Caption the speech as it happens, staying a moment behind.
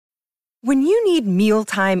When you need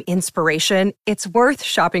mealtime inspiration, it's worth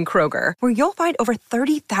shopping Kroger, where you'll find over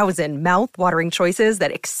 30,000 mouth-watering choices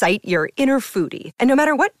that excite your inner foodie. And no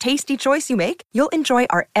matter what tasty choice you make, you'll enjoy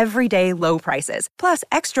our everyday low prices, plus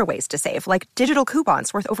extra ways to save, like digital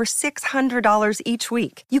coupons worth over $600 each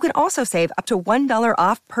week. You can also save up to $1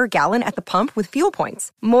 off per gallon at the pump with fuel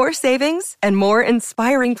points. More savings and more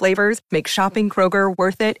inspiring flavors make shopping Kroger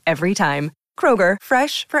worth it every time. Kroger,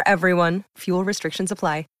 fresh for everyone. Fuel restrictions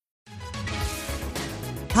apply.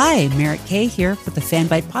 Hi, Merritt Kay here for the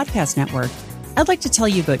Fanbyte Podcast Network. I'd like to tell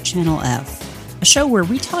you about Channel F, a show where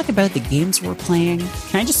we talk about the games we're playing.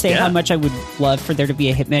 Can I just say how much I would love for there to be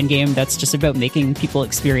a Hitman game that's just about making people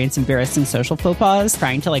experience embarrassing social faux pas,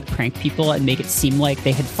 trying to like prank people and make it seem like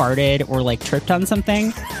they had farted or like tripped on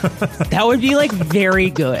something? That would be like very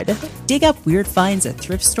good. Dig up weird finds at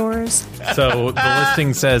thrift stores. So the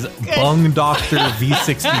listing says Bung Doctor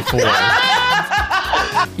V64.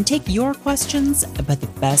 And take your questions about the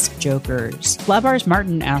best jokers. Flabars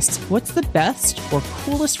Martin asks, what's the best or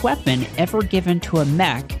coolest weapon ever given to a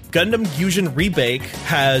mech? Gundam Fusion Rebake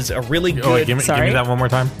has a really good... Oh, wait, give me that one more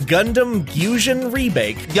time. Gundam Fusion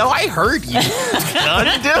Rebake. Yo, I heard you.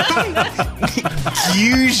 Gundam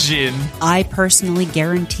Fusion. I personally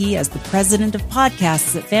guarantee, as the president of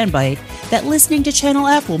podcasts at Fanbyte, that listening to Channel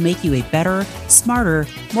F will make you a better, smarter,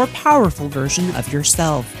 more powerful version of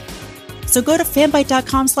yourself. So go to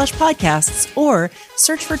fanbyte.com/podcasts or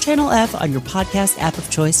search for Channel F on your podcast app of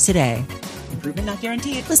choice today. Improvement not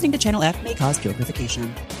guaranteed. Listening to Channel F may cause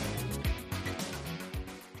purification.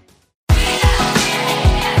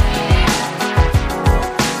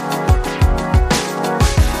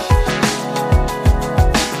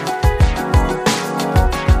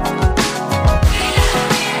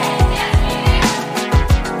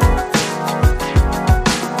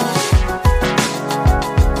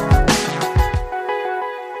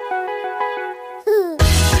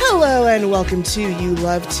 Welcome to You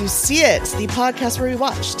Love to See It, the podcast where we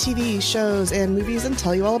watch TV shows and movies and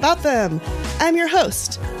tell you all about them. I'm your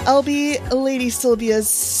host, LB Lady Sylvia's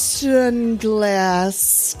Sunglass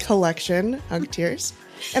Collection, Hug Tears,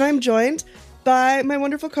 and I'm joined by my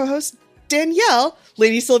wonderful co-host, Danielle,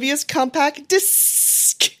 Lady Sylvia's Compact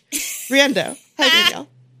Disc Riendo. Hi, Danielle.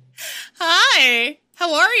 Hi,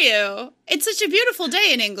 how are you? It's such a beautiful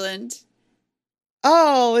day in England.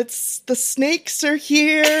 Oh, it's the snakes are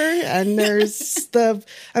here, and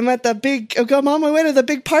I'm at the big, I'm on my way to the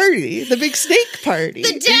big party, the big snake party.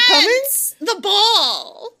 The dance! The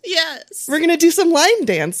ball! Yes. We're going to do some line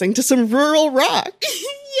dancing to some rural rock.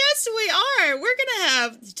 Yes, we are. We're going to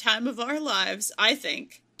have the time of our lives, I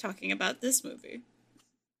think, talking about this movie.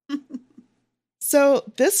 So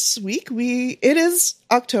this week, it is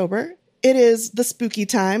October. It is the spooky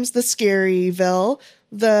times, the Scaryville,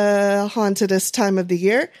 the hauntedest time of the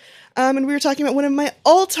year. And we were talking about one of my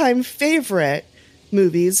all-time favorite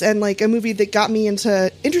movies, and like a movie that got me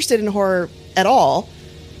interested in horror at all.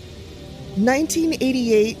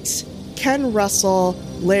 1988, Ken Russell,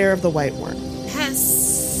 Lair of the White Worm. Yes.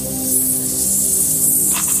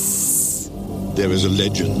 There is a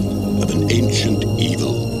legend of an ancient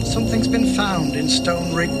evil. Something's been found in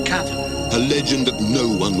Stone Rig Cavern. A legend that no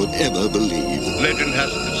one would ever believe. Legend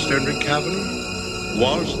has it that Stone Rig Cavern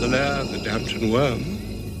was the lair of the Dampton Worm.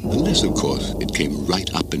 Unless, of course, it came right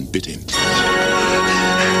up and bit him. 1,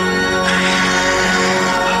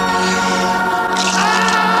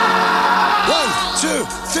 2,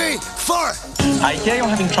 3, 4. I hear you're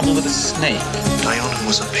having trouble with a snake. Diona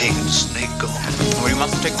was a pagan snake god. Well, you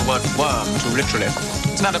mustn't take the word worm too literally.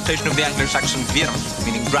 It's an adaptation of the Anglo-Saxon virm,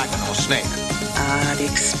 meaning dragon or snake. The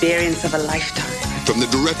experience of a lifetime. From the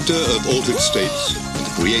director of Altered States and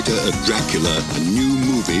the creator of Dracula, a new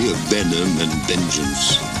movie of venom and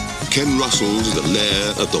vengeance. Ken Russell's The Lair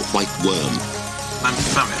of the White Worm. I'm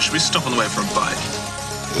famished. Should we stop on the way for a bite?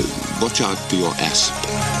 Watch out for your asp.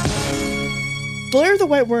 The Lair of the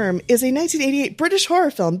White Worm is a 1988 British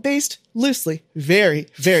horror film based loosely, very,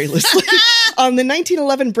 very loosely, on the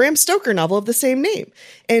 1911 Bram Stoker novel of the same name,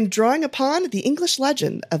 and drawing upon the English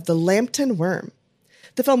legend of the Lambton Worm.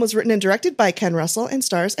 The film was written and directed by Ken Russell and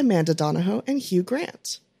stars Amanda Donohoe and Hugh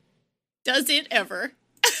Grant. Does it ever?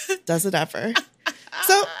 Does it ever?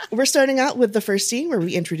 So, we're starting out with the first scene where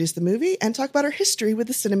we introduce the movie and talk about our history with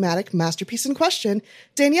the cinematic masterpiece in question.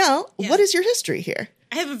 Danielle, What is your history here?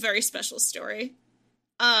 I have a very special story.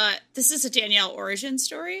 This is a Danielle origin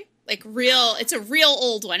story. It's a real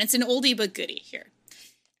old one. It's an oldie but goodie here.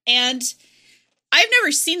 And I've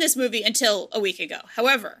never seen this movie until a week ago.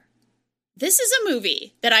 However, this is a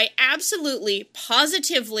movie that I absolutely,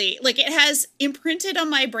 positively, like, it has imprinted on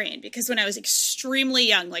my brain because when I was extremely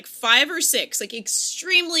young, like 5 or 6, like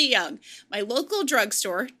extremely young, my local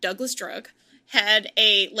drugstore, Douglas Drug, had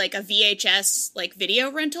a VHS, like,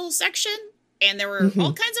 video rental section. And there were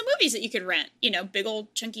all kinds of movies that you could rent, you know, big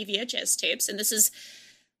old chunky VHS tapes. And this is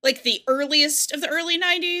like the earliest of the early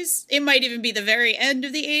 90s. It might even be the very end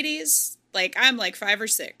of the 80s. Like, I'm like 5 or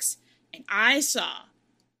 6. And I saw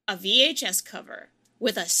a VHS cover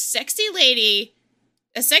with a sexy lady,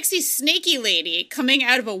 a sexy snaky lady coming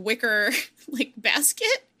out of a wicker like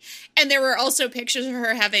basket. And there were also pictures of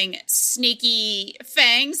her having snaky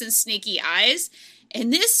fangs and snaky eyes.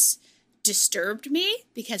 And this disturbed me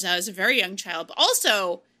because I was a very young child, but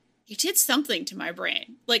also it did something to my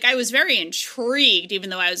brain. Like, I was very intrigued, even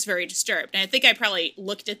though I was very disturbed. And I think I probably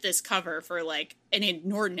looked at this cover for like an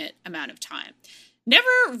inordinate amount of time. Never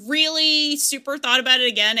really super thought about it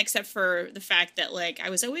again, except for the fact that, like,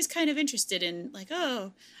 I was always kind of interested in, like,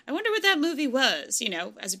 oh, I wonder what that movie was, you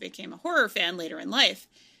know, as I became a horror fan later in life.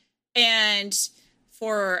 And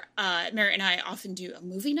for Merritt and I often do a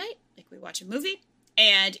movie night, like we watch a movie,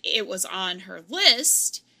 and it was on her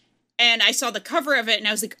list, and I saw the cover of it, and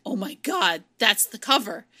I was like, oh my God, that's the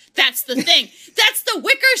cover. That's the thing. That's the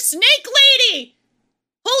wicker snake lady.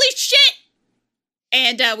 Holy shit.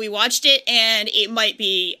 And we watched it, and it might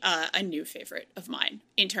be a new favorite of mine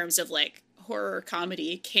in terms of, like, horror,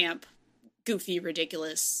 comedy, camp, goofy,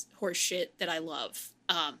 ridiculous horse shit that I love.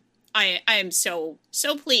 I am so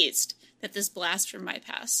pleased that this blast from my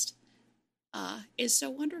past is so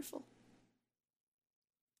wonderful.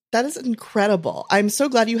 That is incredible. I'm so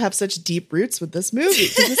glad you have such deep roots with this movie,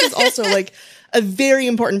 because this is also, like, a very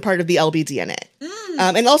important part of the LB DNA.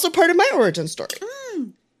 And also part of my origin story.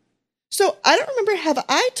 So I don't remember, have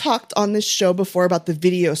I talked on this show before about the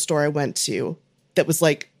video store I went to that was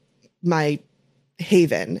like my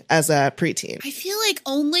haven as a preteen? I feel like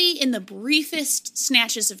only in the briefest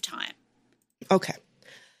snatches of time. Okay.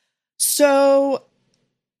 So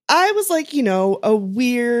I was like, you know, a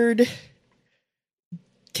weird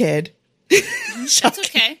kid. That's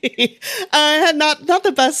okay. I had not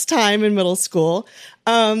the best time in middle school.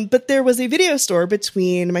 But there was a video store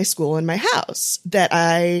between my school and my house that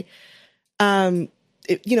a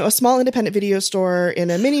small independent video store in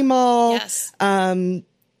a mini mall. Yes.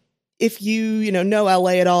 If you know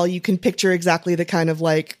LA at all, you can picture exactly the kind of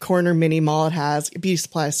like corner mini mall it has, a beauty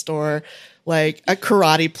supply store, like a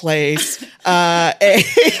karate place,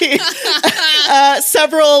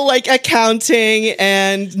 several like accounting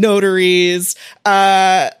and notaries,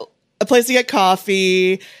 a place to get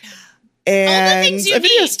coffee, and a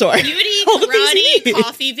video store. Beauty, karate,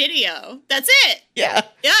 coffee, video. That's it. Yeah.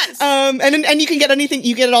 Yes. And you can get anything.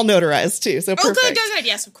 You get it all notarized too. So perfect. Oh, good.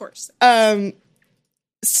 Yes, of course.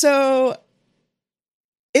 So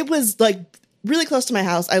it was like really close to my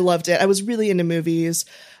house. I loved it. I was really into movies.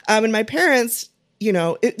 And my parents, you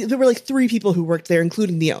know, there were like 3 people who worked there,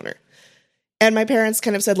 including the owner. And my parents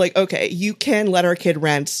kind of said, like, okay, you can let our kid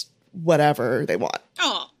rent whatever they want.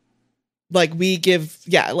 Oh. Like, we give,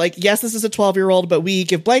 yes, this is a 12-year-old, but we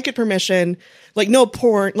give blanket permission. Like, no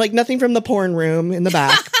porn, like nothing from the porn room in the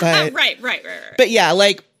back. But right. But yeah,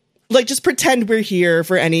 like just pretend we're here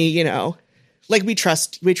for any, you know, like we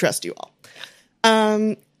trust you all.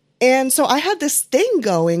 And so I had this thing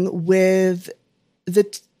going with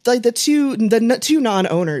the two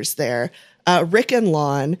non-owners there, Rick and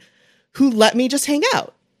Lon, who let me just hang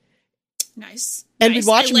out. Nice. And we'd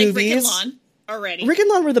watch movies. Rick and Lon already. Rick and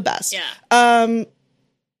Lon were the best. Yeah.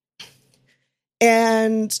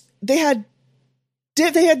 And they had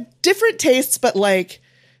different tastes, but like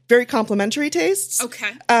very complimentary tastes.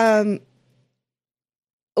 Okay.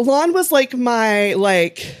 Lon was like my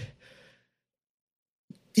like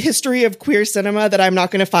history of queer cinema that I'm not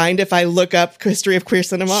going to find if I look up history of queer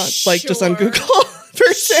cinema, like just on Google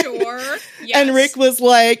person. Sure. Yes. And Rick was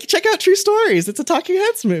like, check out True Stories. It's a Talking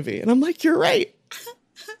Heads movie. And I'm like, you're right.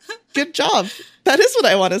 Good job. That is what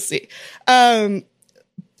I want to see.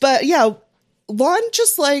 But yeah, Lon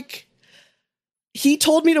just like, he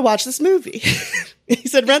told me to watch this movie. He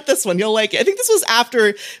said, rent this one. You'll like it. I think this was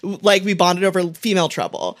after like we bonded over Female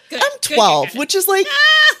Trouble. Good, I'm 12, good. which is like,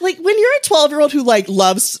 like when you're a 12-year-old who like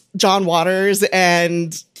loves John Waters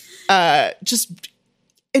and just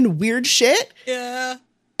and weird shit. Yeah.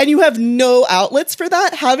 And you have no outlets for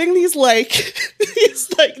that, having these like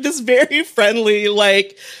this very friendly,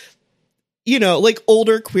 like, you know, like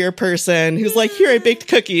older queer person who's like, here, I baked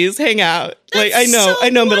cookies, hang out. That's like, I know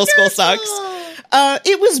so middle school sucks.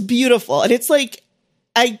 It was beautiful. And it's like,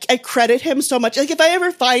 I credit him so much. Like, if I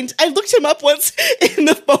ever I looked him up once in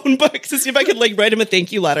the phone book to see if I could like write him a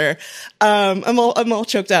thank you letter. I'm all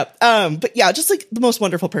choked up. But yeah, just like the most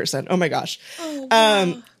wonderful person. Oh my gosh. Oh,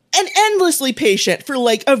 wow. And endlessly patient for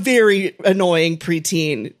like a very annoying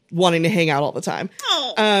preteen wanting to hang out all the time.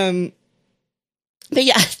 Oh. But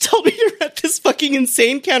yeah, told me to rent this fucking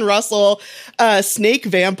insane Ken Russell snake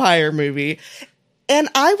vampire movie. And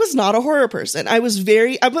I was not a horror person. I'm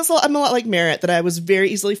a lot like Merritt, that I was very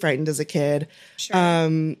easily frightened as a kid.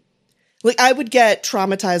 Sure. Like I would get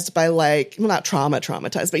traumatized by like, well, not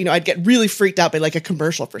traumatized, but I'd get really freaked out by like a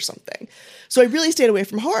commercial for something. So I really stayed away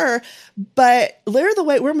from horror. But Lair the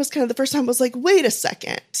White Worm was kind of the first time I was like, wait a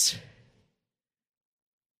second.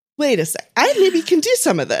 I maybe can do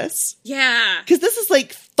some of this. Yeah. Because this is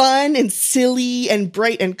like fun and silly and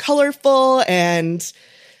bright and colorful, and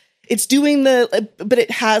it's doing but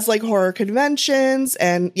it has like horror conventions,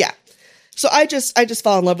 and yeah. So I just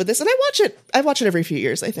fall in love with this, and I watch it every few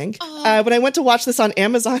years, I think. When I went to watch this on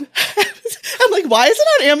Amazon, I'm like, why is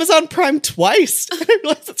it on Amazon Prime twice? And I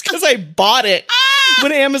realized it's because I bought it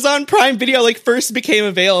when Amazon Prime Video like first became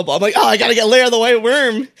available. I'm like, I gotta get Lair the White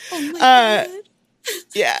Worm. Oh my God.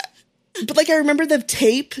 Yeah. But like I remember the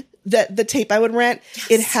tape I would rent,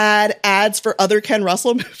 it had ads for other Ken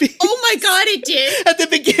Russell movies. Oh my God, it did. At the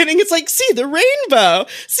beginning, it's like, see the rainbow,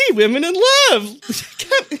 see Women in Love.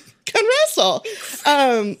 Ken Russell.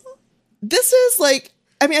 This is like,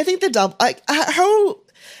 I mean, I think the double, like,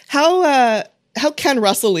 how Ken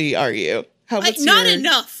Russell-y are you? Not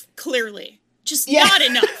enough, clearly. Just not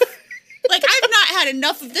enough. Like, I've not had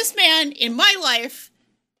enough of this man in my life.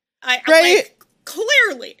 I'm like,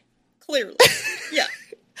 clearly. Yeah.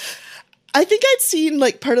 I think I'd seen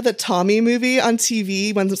like part of the Tommy movie on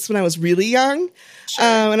TV when I was really young. Sure.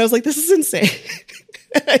 And I was like, this is insane.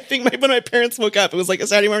 I think when my parents woke up, it was like a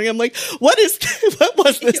Saturday morning. I'm like, what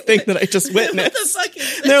was this thing that I just witnessed? What the fuck is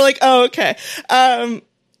this? And they're like, oh, okay.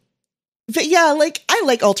 But yeah, like I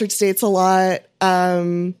like Altered States a lot.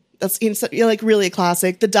 That's like really a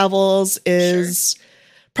classic. The Devils is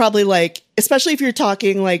probably like, especially if you're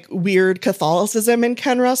talking like weird Catholicism in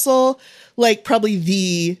Ken Russell, like probably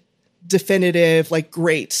the definitive, like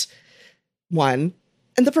great one.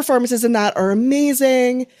 And the performances in that are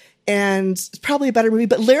amazing. And it's probably a better movie,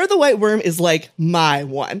 but Lair the White Worm is like my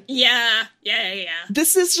one. Yeah.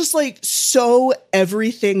 This is just like so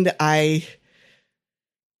everything that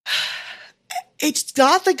it's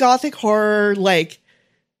got the gothic horror. Like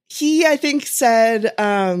I think said,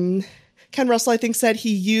 Ken Russell, I think said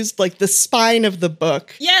he used like the spine of the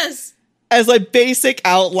book. Yes. As a basic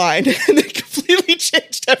outline, and it completely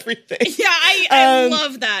changed everything. Yeah, I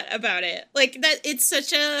love that about it. Like that, it's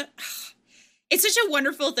such a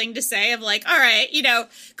wonderful thing to say of like, all right,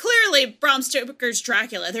 clearly Bram Stoker's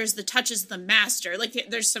Dracula, there's the touches of the master. Like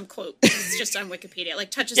there's some quote, it's just on Wikipedia, like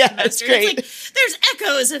touches of the master. It's like, there's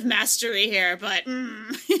echoes of mastery here, but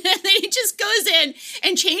and then he just goes in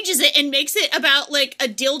and changes it and makes it about like a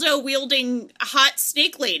dildo wielding hot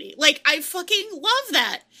snake lady. Like I fucking love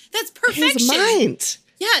that. That's perfection. His mind.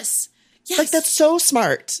 Yes. Like that's so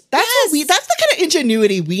smart. That's that's the kind of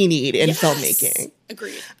ingenuity we need in filmmaking.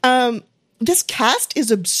 Agreed. This cast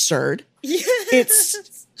is absurd.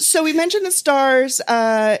 Yes. So we mentioned the stars,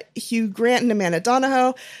 Hugh Grant and Amanda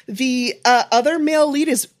Donohoe. The other male lead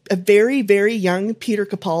is a very, very young Peter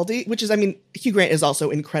Capaldi, which is, I mean, Hugh Grant is also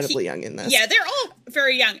incredibly young in this. Yeah, they're all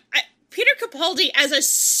very young. Peter Capaldi as a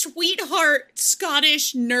sweetheart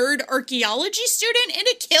Scottish nerd archaeology student in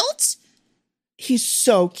a kilt. He's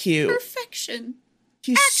so cute. Perfection.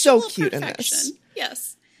 He's so cute in this.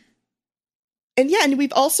 Yes. And yeah, and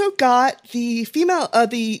we've also got the female,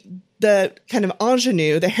 the kind of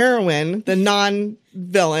ingenue, the heroine, the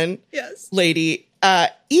non-villain lady.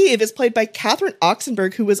 Eve is played by Catherine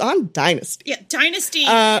Oxenberg, who was on Dynasty. Yeah, Dynasty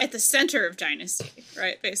at the center of Dynasty,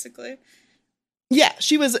 right, basically. Yeah,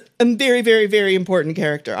 she was a very, very, very important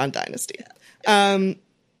character on Dynasty,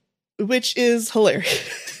 which is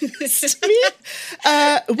hilarious to me.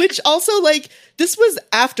 Which also, like, this was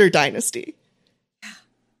after Dynasty.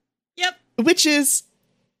 Yep. Which is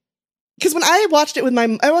because when I watched it with my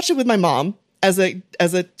mom as a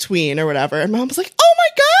tween or whatever, and mom was like, "Oh my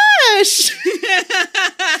gosh,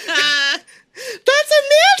 that's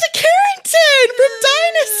Amanda Carrington from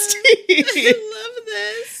Dynasty." I love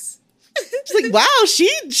this. She's like, wow,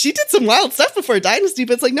 she did some wild stuff before Dynasty,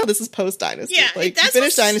 but it's like, no, this is post Dynasty. Yeah, like you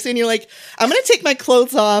finish Dynasty and you're like, I'm gonna take my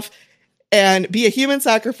clothes off and be a human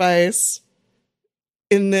sacrifice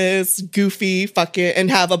in this goofy fucking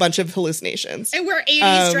and have a bunch of hallucinations. And wear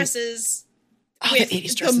 80s dresses with the 80s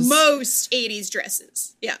the dresses. most 80s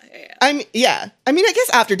dresses. Yeah. I mean, I guess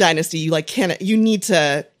after Dynasty, you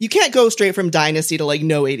can't go straight from Dynasty to like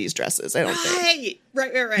no 80s dresses. I don't think.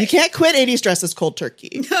 Right. You can't quit 80s dresses cold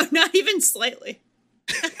turkey. No, not even slightly.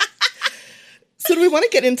 So do we want to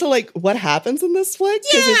get into like what happens in this flick?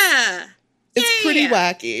 Yeah. It's pretty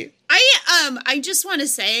wacky. I just want to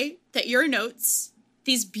say that your notes,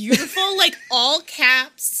 these beautiful, like all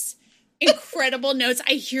caps, incredible notes,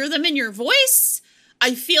 I hear them in your voice.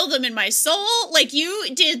 I feel them in my soul. Like, you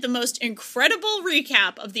did the most incredible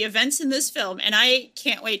recap of the events in this film, and I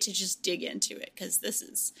can't wait to just dig into it, because this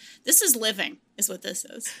is living, is what this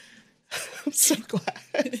is. I'm so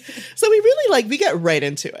glad. So we get right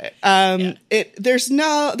into it. There's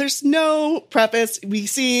no preface. We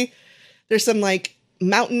see there's some like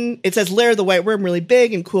mountain. It says Lair the White Worm really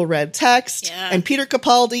big in cool red text. Yeah. And Peter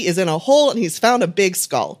Capaldi is in a hole and he's found a big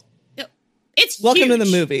skull. Yep. It's Welcome huge. to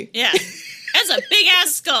the movie. Yeah. That's a big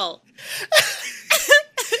ass skull.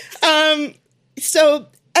 So,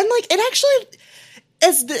 and like it actually,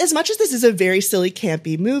 as much as this is a very silly,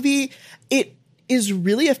 campy movie, it is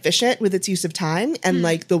really efficient with its use of time and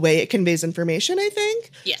like the way it conveys information, I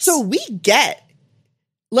think. Yes. So we get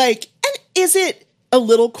like, and is it a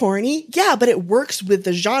little corny? Yeah, but it works with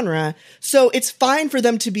the genre. So it's fine for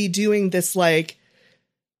them to be doing this like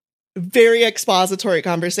very expository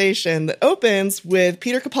conversation that opens with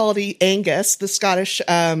Peter Capaldi, Angus, the Scottish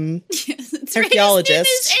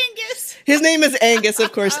archaeologist. His name is Angus,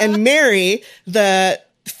 of course, and Mary, the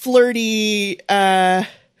flirty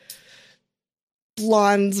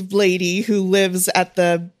blonde lady who lives at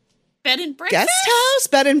the bed and breakfast? Guest house?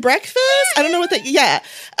 Bed and breakfast? I don't know what that... Yeah.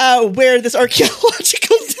 Where this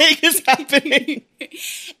archaeological dig is happening.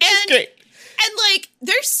 And, great. And, like,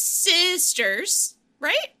 they're sisters,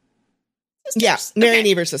 right? Sisters? Yeah. Mary and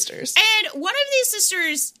Eve are sisters. And one of these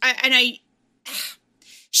sisters,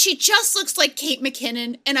 she just looks like Kate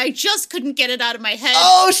McKinnon, and I just couldn't get it out of my head.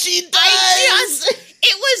 Oh, she does!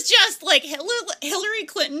 It was just like Hillary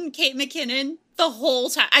Clinton, Kate McKinnon, the whole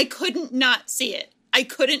time. I couldn't not see it.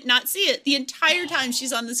 The entire time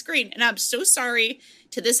she's on the screen. And I'm so sorry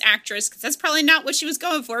to this actress, because that's probably not what she was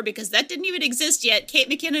going for, because that didn't even exist yet. Kate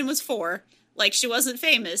McKinnon was 4. Like, she wasn't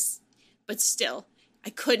famous. But still, I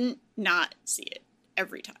couldn't not see it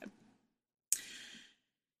every time.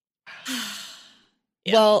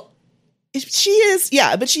 Yeah. Well, she is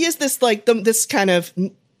this, like, this kind of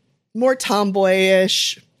more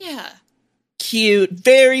tomboyish, cute,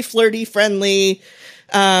 very flirty, friendly,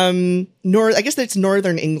 I guess it's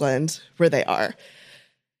Northern England where they are.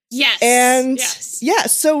 Yes. And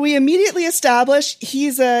so we immediately establish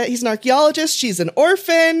he's an archaeologist, she's an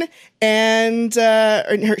orphan, and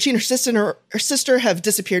she and her sister have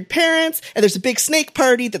disappeared parents, and there's a big snake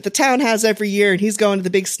party that the town has every year, and he's going to the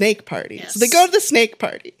big snake party. Yes. So they go to the snake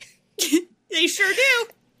party. They sure do.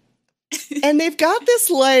 And they've got this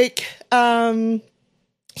like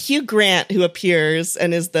Hugh Grant, who appears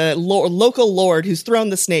and is the local lord who's thrown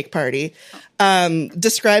the snake party,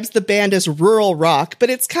 describes the band as rural rock, but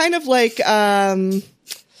it's kind of like,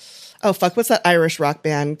 what's that Irish rock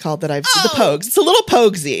band called that I've seen? The Pogues. It's a little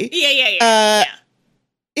Poguesy. Yeah.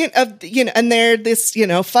 And they're this,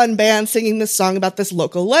 fun band singing this song about this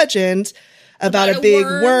local legend about a big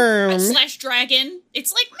worm. Slash dragon.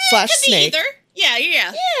 It's like, slash it could snake. be either.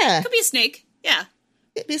 Yeah. Could be a snake. Yeah.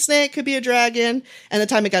 Could be a snake, could be a dragon. And the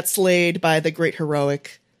time it got slayed by the great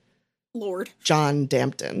heroic Lord John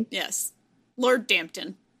Dampton. Yes. Lord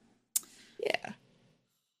Dampton. Yeah.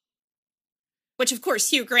 Which, of course,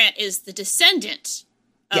 Hugh Grant is the descendant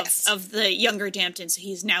of the younger Dampton, so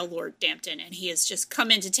he's now Lord Dampton, and he has just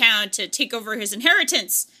come into town to take over his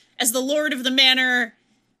inheritance as the lord of the manor.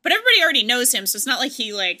 But everybody already knows him, so it's not like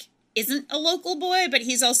he, like, isn't a local boy, but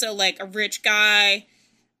he's also, like, a rich guy.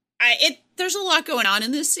 There's a lot going on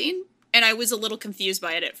in this scene, and I was a little confused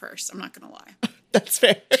by it at first. I'm not going to lie. That's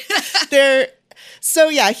fair. So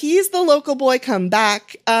yeah, he's the local boy come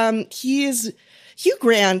back. Hugh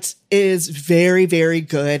Grant is very, very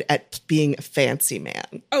good at being a fancy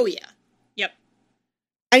man. Oh yeah. Yep.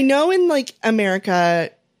 I know in like America,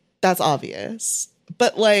 that's obvious,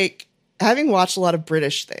 but like having watched a lot of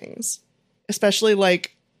British things, especially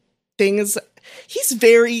like things, he's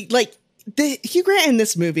very like Hugh Grant in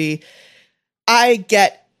this movie. I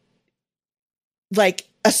get like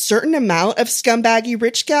a certain amount of scumbaggy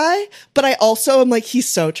rich guy, but I also am like, he's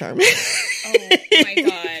so charming. Oh my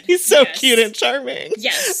God. He's so cute and charming.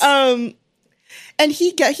 Yes. And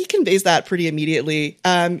he conveys that pretty immediately. He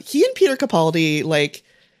and Peter Capaldi like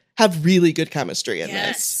have really good chemistry in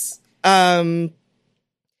this. And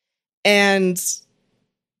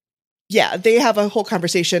yeah, they have a whole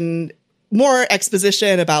conversation more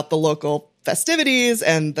exposition about the local festivities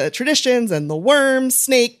and the traditions and the worm,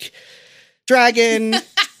 snake, dragon,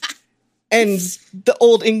 and the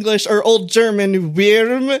old English or old German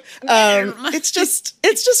Wurm. It's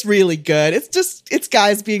just really good. It's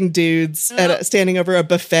guys being dudes standing over a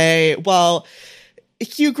buffet while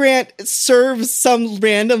Hugh Grant serves some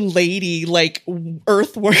random lady like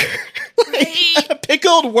earthworm, like a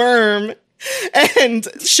pickled worm, and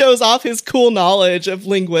shows off his cool knowledge of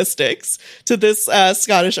linguistics to this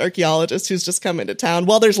Scottish archaeologist who's just come into town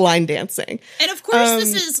while there's line dancing. And of course,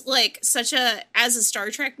 this is like as a Star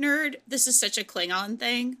Trek nerd, this is such a Klingon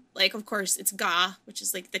thing. Like, of course, it's Ga, which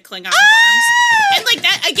is like the Klingon worms. And like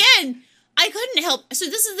that, again, I couldn't help. So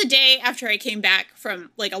this is the day after I came back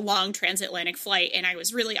from like a long transatlantic flight and I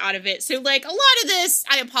was really out of it. So like a lot of this,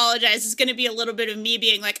 I apologize, is going to be a little bit of me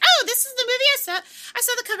being like, oh, this is the movie I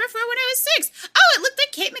saw the cover for when I was 6. Oh, it looked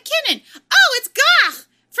like Kate McKinnon. Oh, it's Gah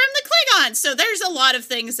from the Klingons. So there's a lot of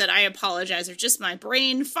things that I apologize are just my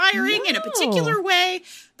brain firing in a particular way,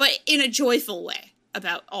 but in a joyful way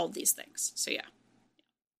about all of these things. So yeah.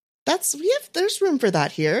 There's room for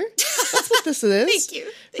that here. That's what this is. Thank you.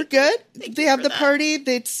 We're good. They have the party.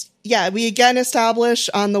 We again establish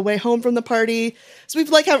on the way home from the party. So we've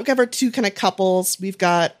like have our two kind of couples. We've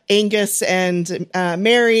got Angus and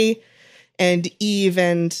Mary and Eve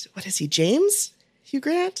and what is he, James? Hugh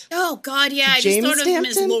Grant? Oh God, yeah. I just thought of him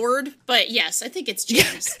as Lord, but yes, I think it's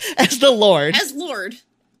James. As the Lord. As Lord.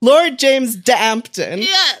 Lord James Dampton.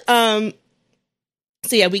 Yes.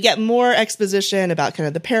 So yeah, we get more exposition about kind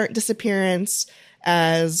of the parent disappearance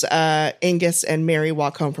as Angus and Mary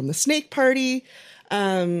walk home from the snake party.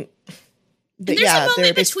 And there's a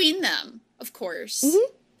moment between them, of course.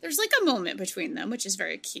 Mm-hmm. There's like a moment between them, which is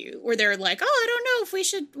very cute, where they're like, oh, I don't know if we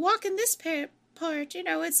should walk in this part. You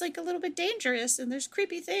know, it's like a little bit dangerous and there's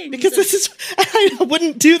creepy things. Because I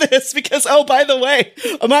wouldn't do this because, oh, by the way,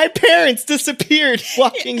 my parents disappeared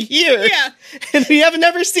walking here. Yeah. And we have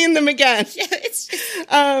never seen them again. Yeah, it's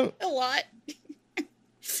a lot.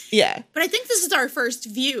 Yeah. But I think this is our first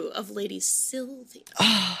view of Lady Sylvia.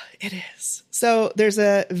 Oh, it is. So there's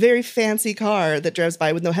a very fancy car that drives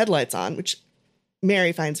by with no headlights on, which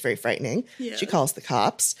Mary finds very frightening. Yeah. She calls the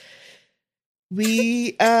cops.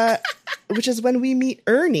 Which is when we meet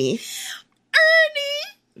Ernie,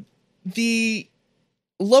 the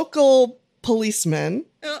local policeman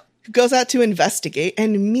who goes out to investigate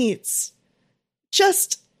and meets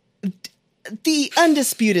just the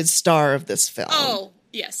undisputed star of this film. Oh,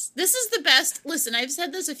 yes. This is the best. Listen, I've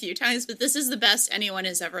said this a few times, but this is the best anyone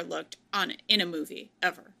has ever looked on in a movie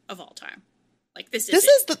ever of all time. Like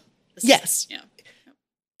yes. Yeah.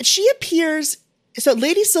 She appears. So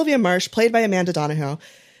Lady Sylvia Marsh, played by Amanda Donohoe,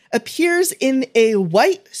 appears in a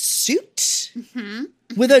white suit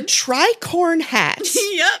with a tricorn hat.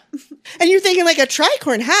 Yep. And you're thinking like a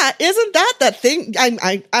tricorn hat, isn't that thing?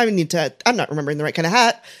 I'm not remembering the right kind of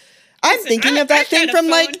hat. I'm thinking of that thing from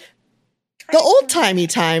like the old timey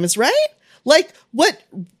times, right? Like what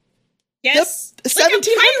yes. the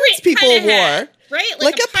 1700s people wore. Right?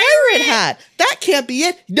 Like a pirate hat. That can't be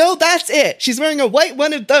it. No, that's it. She's wearing a white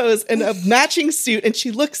one of those and a matching suit, and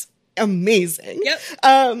she looks amazing. Yep.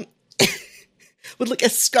 With like a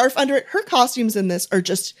scarf under it. Her costumes in this are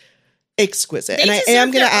just exquisite. And I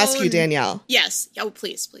am going to ask you, Danielle. Yes. Oh,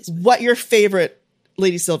 please. What your favorite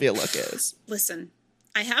Lady Sylvia look is. Listen,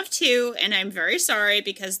 I have two, and I'm very sorry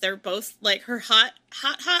because they're both like her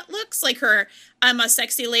hot looks, like her I'm a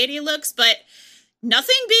sexy lady looks, but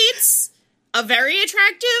nothing beats a very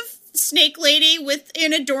attractive snake lady with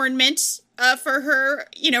an adornment for her,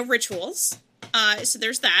 rituals. So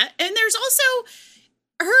there's that. And there's also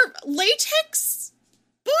her latex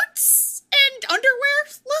boots and underwear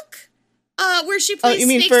look, where she plays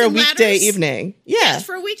snakes and ladders. For a weekday evening? Yeah. Yes,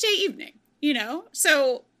 for a weekday evening,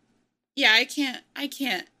 So, yeah, I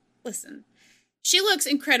can't. Listen, she looks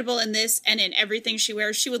incredible in this and in everything she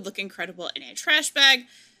wears. She would look incredible in a trash bag,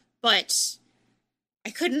 but I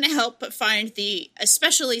couldn't help but find the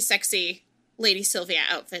especially sexy Lady Sylvia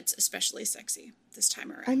outfits especially sexy this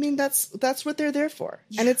time around. I mean, that's what they're there for.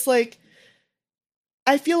 Yeah. And it's like,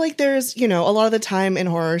 I feel like there's, a lot of the time in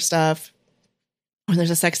horror stuff when there's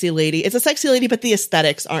a sexy lady, it's a sexy lady, but the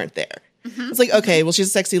aesthetics aren't there. Mm-hmm. It's like, okay, well, she's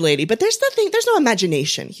a sexy lady, but there's no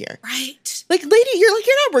imagination here. Right. Like, you're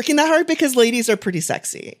not working that hard because ladies are pretty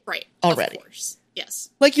sexy. Right. Already. Of course. Yes.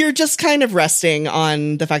 Like, you're just kind of resting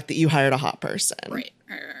on the fact that you hired a hot person. Right.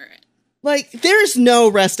 Like, there's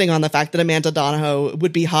no resting on the fact that Amanda Donohoe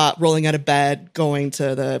would be hot, rolling out of bed, going to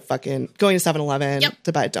 7-Eleven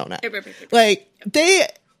to buy a donut. Like, there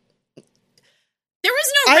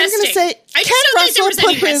was no resting. I'm going to say, Ken Russell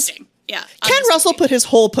put his Yeah. Ken Russell put his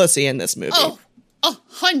whole pussy in this movie. Oh,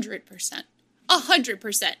 100%.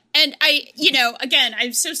 100%. And again,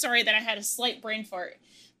 I'm so sorry that I had a slight brain fart,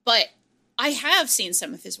 but I have seen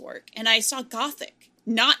some of his work, and I saw Gothic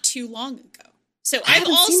not too long ago. So I've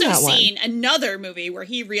also seen another movie where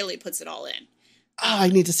he really puts it all in. I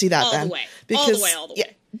need to see that all then. The way. Because, all the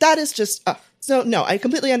way. That is just, so no, I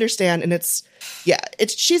completely understand. And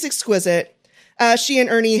she's exquisite. She and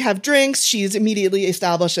Ernie have drinks. She's immediately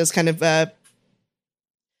established as kind of, the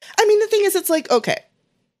thing is, it's like, okay,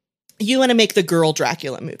 you want to make the girl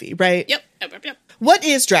Dracula movie, right? Yep. What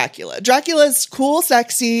is Dracula? Dracula's cool,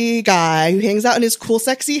 sexy guy who hangs out in his cool,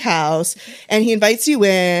 sexy house, and he invites you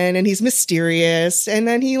in, and he's mysterious, and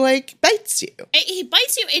then he, bites you. He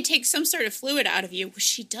bites you and takes some sort of fluid out of you, which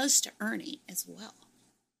she does to Ernie as well.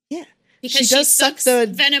 Yeah. Because she sucks the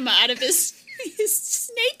venom out of his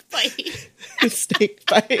snake bite. His snake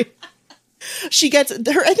bite. She gets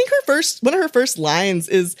one of her first lines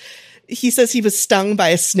is, he says he was stung by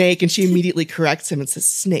a snake, and she immediately corrects him and says,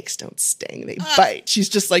 snakes don't sting, they bite. She's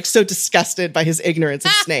just so disgusted by his ignorance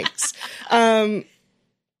of snakes.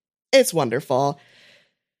 It's wonderful.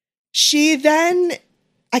 She then,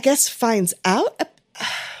 I guess, finds out.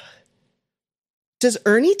 Does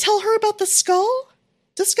Ernie tell her about the skull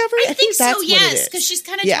discovery? I think that's so, yes, what it is. Because she's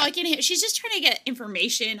kind of talking to him. She's just trying to get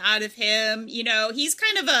information out of him. He's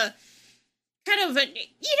kind of a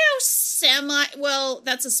well,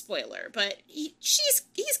 that's a spoiler, but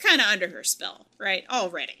he's kind of under her spell, right?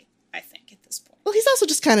 Already, I think, at this point. Well, he's also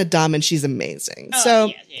just kind of dumb, and she's amazing.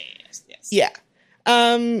 Yes.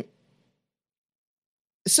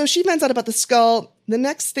 So she finds out about the skull. The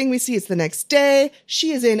next thing we see is the next day.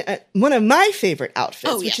 She is in one of my favorite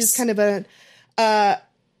outfits, which is kind of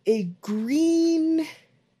a green,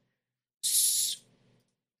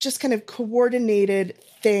 just kind of coordinated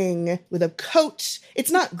thing with a coat.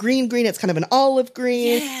 It's not green, it's kind of an olive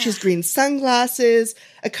green. Yeah. She has green sunglasses,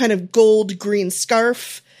 a kind of gold green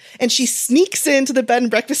scarf, and she sneaks into the bed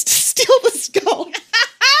and breakfast to steal the skull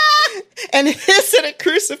and hiss at a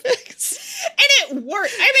crucifix. And it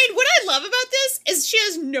worked. What I love about this is she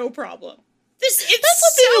has no problem. That's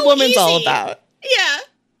what being a woman's all about. Yeah.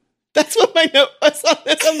 That's what my note was on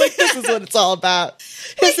this. I'm like, this is what it's all about.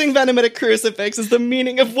 Hissing venom at a crucifix is the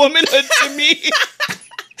meaning of womanhood to me.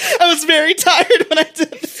 I was very tired when I did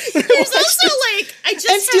this. There's also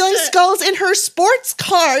and stealing skulls in her sports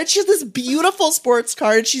car. She has this beautiful sports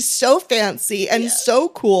car, and she's so fancy and so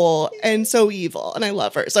cool and so evil, and I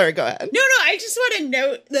love her. Sorry, go ahead. No, I just want to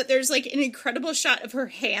note that there's an incredible shot of her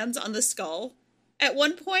hands on the skull at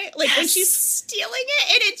one point, when she's stealing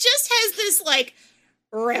it, and it just has this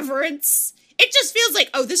reverence. It just feels like,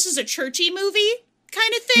 oh, this is a churchy movie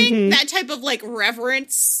kind of thing. Mm-hmm. That type of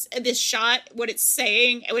reverence, this shot, what it's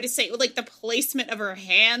saying, the placement of her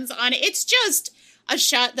hands on it. It's just a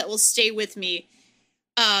shot that will stay with me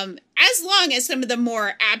as long as some of the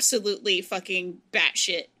more absolutely fucking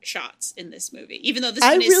batshit shots in this movie. Even though this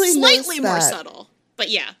one is slightly more subtle. But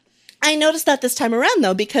yeah. I noticed that this time around,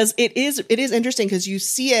 though, because it is interesting because you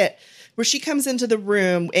see it where she comes into the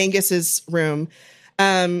room, Angus's room,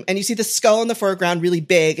 and you see the skull in the foreground really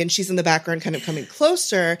big, and she's in the background kind of coming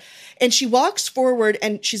closer. And she walks forward,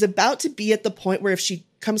 and she's about to be at the point where if she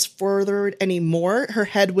comes forward anymore, her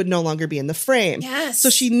head would no longer be in the frame. Yes. So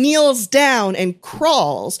she kneels down and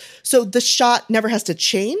crawls. So the shot never has to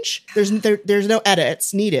change. There's no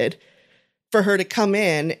edits needed for her to come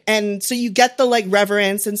in. And so you get the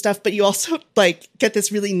reverence and stuff, but you also get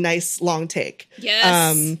this really nice long take.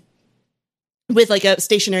 Yes. With a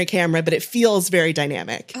stationary camera, but it feels very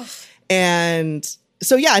dynamic. Oh. And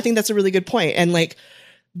so, yeah, I think that's a really good point. And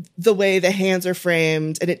the way the hands are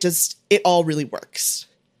framed, and it all really works.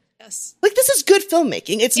 Yes. This is good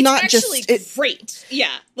filmmaking. It's not actually just great.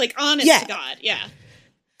 Yeah. Honest to God. Yeah.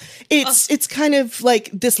 It's kind of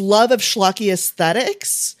this love of schlocky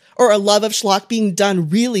aesthetics, or a love of schlock being done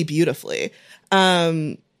really beautifully.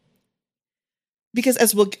 Because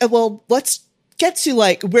as let's get to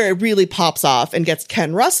where it really pops off and gets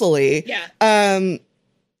Ken Russell-y. Yeah.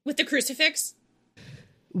 With the crucifix?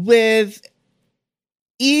 With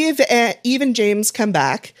Eve and James come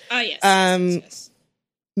back. Oh, yes. Yes.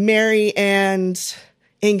 Mary and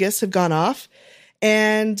Angus have gone off.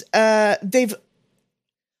 And they've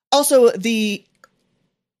also the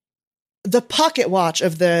pocket watch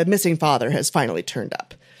of the missing father has finally turned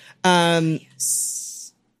up.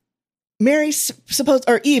 Yes.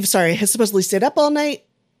 Eve has supposedly stayed up all night,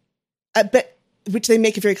 but which they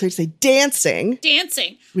make it very clear to say dancing,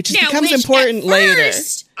 which becomes important later.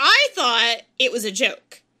 I thought it was a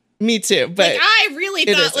joke. Me too, but I really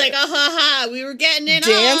thought we were getting it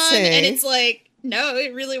dancing. on, and it's No,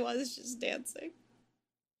 it really was just dancing.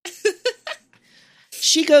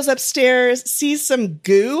 She goes upstairs, sees some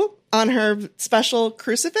goo on her special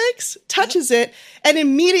crucifix, touches it, and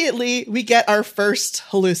immediately we get our first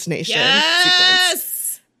hallucination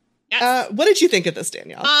sequence. Yes. What did you think of this,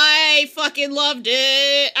 Danielle? I fucking loved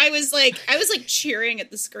it. I was like cheering at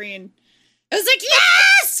the screen. I was like,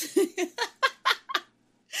 yes! We're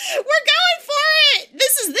going for it!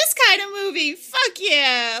 This is this kind of movie. Fuck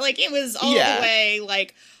yeah. Like, it was all the way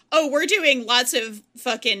like, oh, we're doing lots of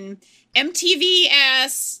fucking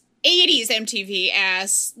MTV-ass, 80s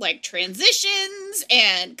MTV-ass, like, transitions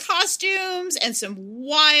and costumes and some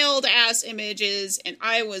wild-ass images, and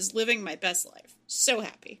I was living my best life. So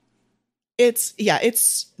happy. This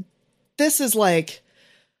is like,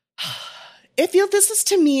 this is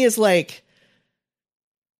to me is like,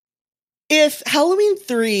 if Halloween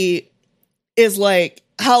 3 is like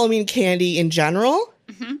Halloween candy in general,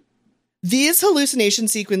 these hallucination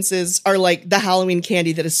sequences are like the Halloween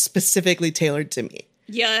candy that is specifically tailored to me.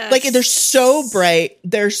 Yes. Like, they're so bright.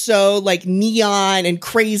 They're so like neon and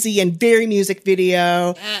crazy and very music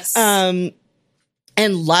video. Yes. And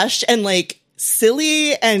lush and like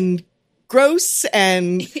silly and gross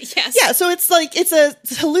and yes. Yeah, so it's like it's a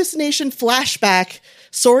hallucination flashback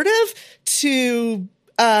sort of to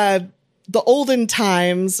the olden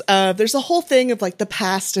times. There's a whole thing of like the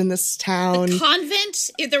past in this town. The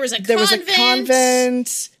convent. There was a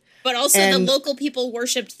convent. But also the local people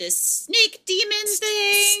worshipped this snake demon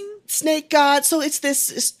thing. Snake god. So it's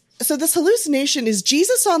this. So this hallucination is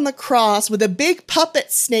Jesus on the cross with a big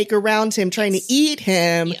puppet snake around him trying to eat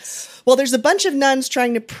him. Yes. Well, there's a bunch of nuns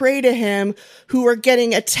trying to pray to him who are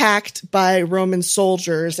getting attacked by Roman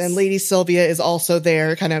soldiers, and Lady Sylvia is also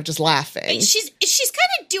there, kind of just laughing. She's kind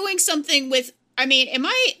of doing something with. I mean,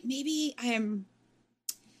 maybe I'm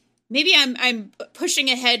pushing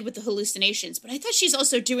ahead with the hallucinations, but I thought she's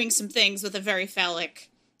also doing some things with a very phallic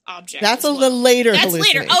object. That's a little later. That's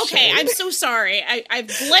later. Okay, I'm so sorry. I've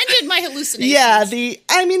blended my hallucinations. Yeah. The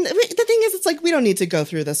thing is, it's like we don't need to go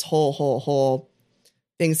through this whole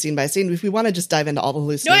thing scene by scene. If we want to just dive into all the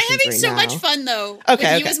hallucinations, no, I'm having so much fun though.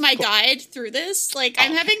 Okay, with you as my guide through this, like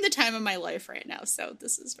I'm having the time of my life right now. So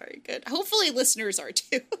this is very good. Hopefully, listeners are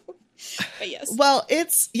too. But yes. Well,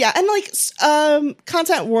 and like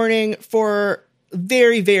content warning for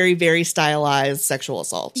very, very, very stylized sexual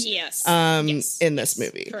assault. Yes. In this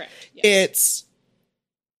movie. Correct. Yes.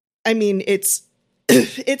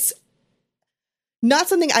 It's not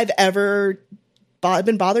something I've ever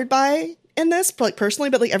been bothered by in this, like personally,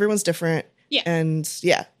 but like everyone's different. Yeah. And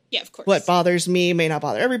yeah, of course. What bothers me may not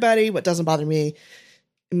bother everybody. What doesn't bother me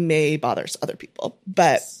may bother other people.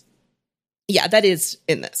 But yeah, that is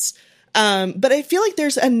in this. But I feel like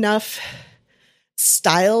there's enough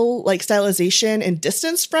stylization and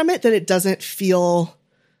distance from it that it doesn't feel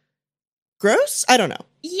gross. I don't know.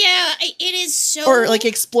 Yeah, it is so... Or like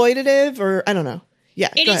exploitative, or I don't know. Yeah,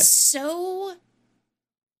 it is so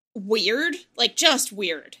weird. Like, just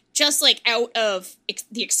weird. Just like out of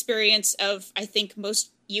the experience of, I think,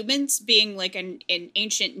 most humans being like an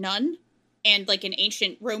ancient nun and like an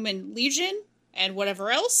ancient Roman legion and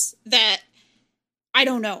whatever else that, I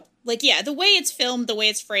don't know. Like, yeah, the way it's filmed, the way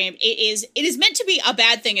it's framed, it is meant to be a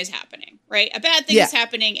bad thing is happening, right? A bad thing is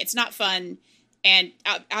happening. It's not fun. And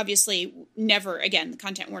obviously never, again, the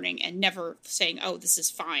content warning, and never saying, oh, this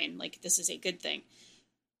is fine. Like, this is a good thing.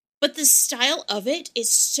 But the style of it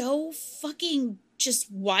is so fucking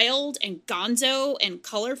just wild and gonzo and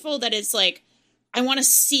colorful that it's like, I want to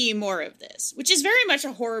see more of this, which is very much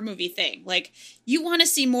a horror movie thing. Like, you want to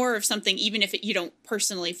see more of something, even if you don't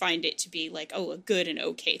personally find it to be like, oh, a good and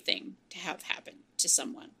okay thing to have happen to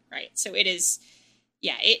someone, right? So it is,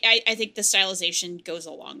 yeah, I think the stylization goes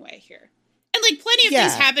a long way here. And like plenty of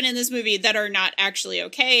things happen in this movie that are not actually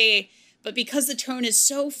okay, but because the tone is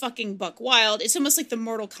so fucking buck wild, it's almost like the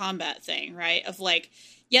Mortal Kombat thing, right? Of like,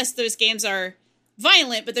 yes, those games are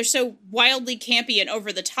violent, but they're so wildly campy and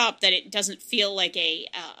over the top that it doesn't feel like a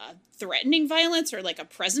threatening violence or like a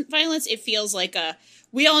present violence. It feels like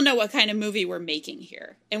we all know what kind of movie we're making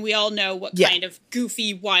here. And we all know what kind of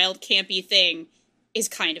goofy, wild, campy thing is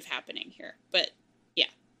kind of happening here. But yeah.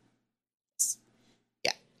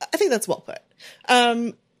 Yeah, I think that's well put.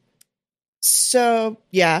 So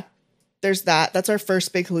yeah, there's that. That's our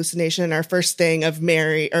first big hallucination, our first thing of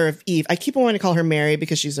Mary, or of Eve. I keep wanting to call her Mary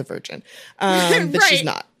because she's a virgin. But right. She's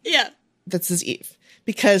not. Yeah. This is Eve.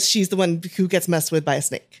 Because she's the one who gets messed with by a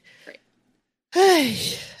snake.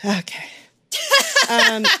 Right. Okay.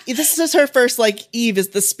 This is her first, like, Eve is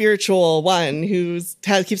the spiritual one who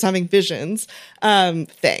keeps having visions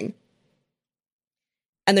thing.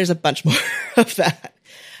 And there's a bunch more of that.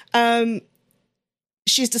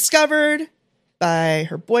 she's discovered by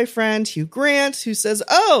her boyfriend, Hugh Grant, who says,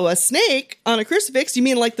 "Oh, a snake on a crucifix? You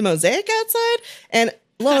mean like the mosaic outside?" And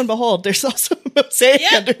lo and behold, there's also a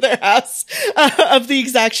mosaic under their house of the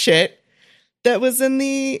exact shit that was in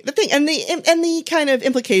the thing. And the kind of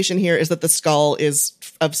implication here is that the skull is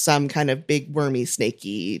of some kind of big wormy,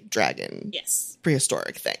 snaky dragon. Yes.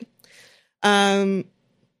 Prehistoric thing.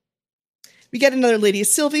 We get another Lady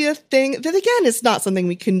Sylvia thing that, again, is not something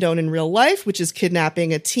we condone in real life, which is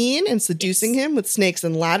kidnapping a teen and seducing him with snakes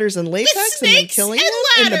and ladders and latex and then killing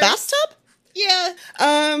him in the bathtub. Yeah.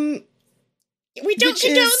 We don't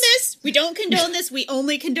condone this. We don't condone this. We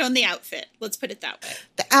only condone the outfit. Let's put it that way.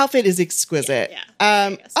 The outfit is exquisite.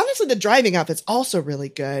 Honestly, the driving outfit's also really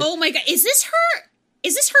good. Oh my God. Is this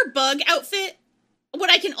her bug outfit? What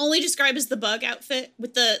I can only describe as the bug outfit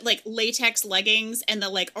with the like latex leggings and the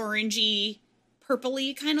like orangey,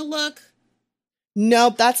 purpley kind of look.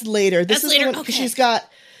 Nope, that's later. This is later. The one, okay.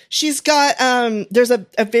 She's got there's a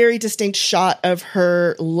very distinct shot of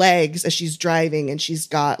her legs as she's driving, and she's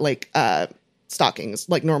got like stockings,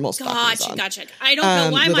 like normal stockings on. Gotcha. I don't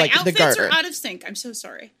know why my outfits are out of sync. I'm so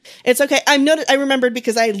sorry. It's okay. I remembered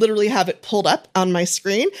because I literally have it pulled up on my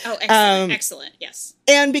screen. Oh, excellent. Excellent. Yes.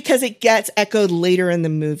 And because it gets echoed later in the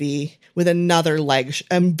movie with another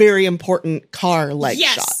very important car leg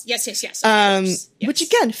shot. Yes. Yes. Which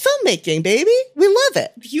again, filmmaking, baby. We love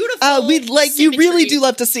it. Beautiful. You really do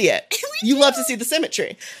love to see it. You love to see the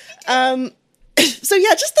symmetry. So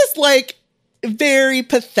yeah, just this like very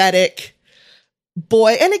pathetic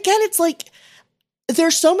boy. And again, it's like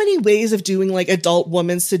there's so many ways of doing like adult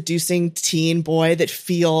woman seducing teen boy that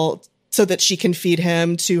feel so that she can feed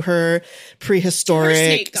him to her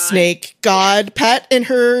prehistoric snake god pet in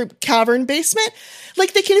her cavern basement.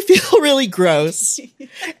 Like they can feel really gross.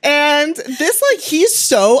 And this, like, he's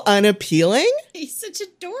so unappealing. He's such a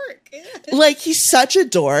dork. Like, he's such a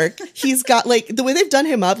dork. He's got like the way they've done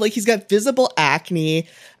him up, like he's got visible acne.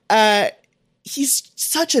 He's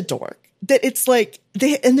such a dork. That it's like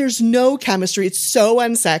and there's no chemistry. It's so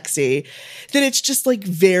unsexy that it's just like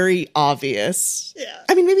very obvious. Yeah.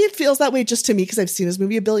 I mean, maybe it feels that way just to me because I've seen this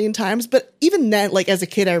movie a billion times. But even then, like as a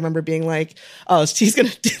kid, I remember being like, "Oh, this guy's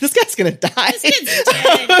gonna die. This kid's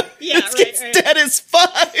dead. Yeah, this kid's dead as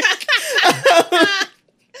fuck."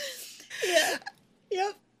 Yeah.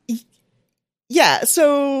 Yep. Yeah.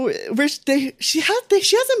 So she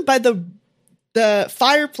has him by the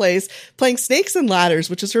fireplace playing snakes and ladders,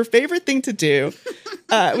 which is her favorite thing to do,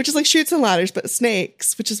 which is like shoots and ladders, but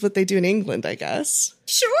snakes, which is what they do in England, I guess.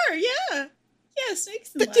 Sure, yeah. Yeah,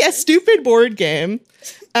 snakes and ladders. Yeah, stupid board game.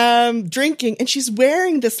 Drinking, and she's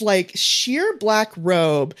wearing this like sheer black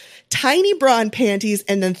robe, tiny bra and panties,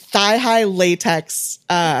 and then thigh-high latex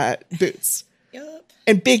boots. Yup.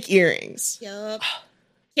 And big earrings. Yup.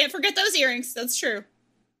 Can't forget those earrings, that's true.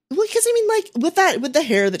 Well, because I mean, like with the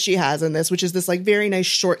hair that she has in this, which is this like very nice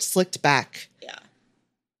short slicked back,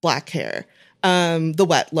 black hair, the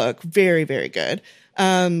wet look, very very good.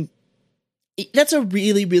 That's a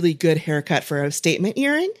really really good haircut for a statement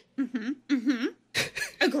earring.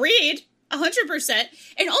 Agreed, 100%.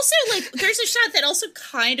 And also, like, there's a shot that also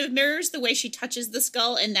kind of mirrors the way she touches the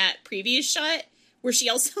skull in that previous shot, where she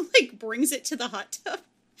also like brings it to the hot tub.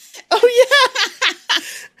 Oh yeah.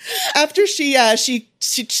 After she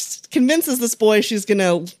convinces this boy she's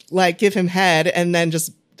gonna like give him head, and then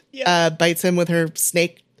just bites him with her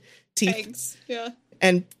snake teeth. Eggs. Yeah.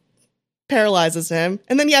 And paralyzes him.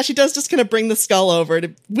 And then she does just kind of bring the skull over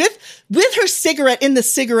to with her cigarette in the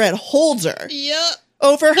cigarette holder. Yep.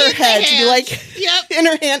 Over her head to be like in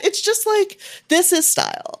her hand. It's just like, this is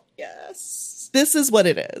style. Yes. This is what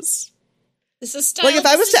it is. This is style. Like if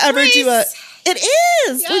I was to ever do it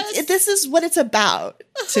is. Yes. Like, this is what it's about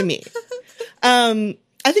to me.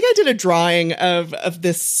 I think I did a drawing of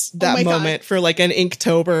that moment for like an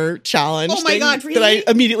Inktober challenge. Oh my God, really? That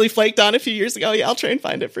I immediately flaked on a few years ago. Yeah, I'll try and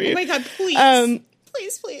find it for you. Oh my God,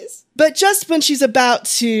 please. Please. But just when she's about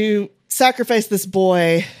to sacrifice this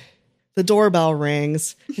boy, the doorbell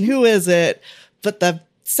rings. And who is it but the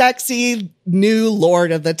sexy new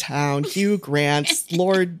lord of the town, Hugh Grant,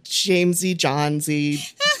 Lord Jamesy Johnsy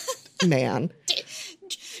man.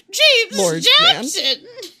 James Lord Jackson.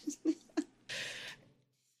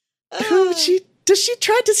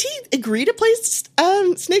 Does he agree to play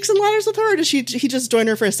snakes and ladders with her, or does he just join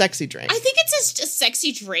her for a sexy drink? I think it's a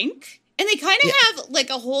sexy drink. And they kind of have like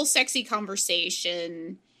a whole sexy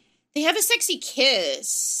conversation. They have a sexy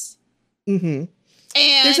kiss. Mm-hmm.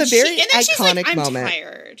 And there's a very iconic I'm moment.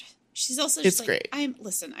 Tired. She's also just great. I'm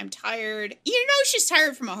tired. You know, she's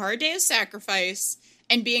tired from a hard day of sacrifice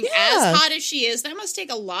and being as hot as she is. That must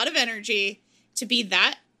take a lot of energy to be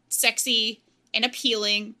that sexy and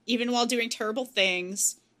appealing, even while doing terrible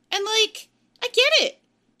things. And, like, I get it.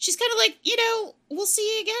 She's kind of like, we'll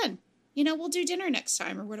see you again. We'll do dinner next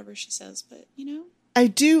time or whatever she says, but, I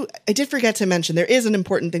did forget to mention there is an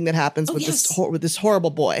important thing that happens with this horrible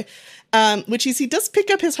boy, which is he does pick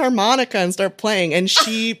up his harmonica and start playing, and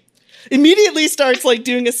she immediately starts like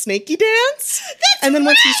doing a snaky dance. And then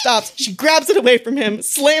once he stops, she grabs it away from him,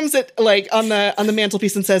 slams it like on the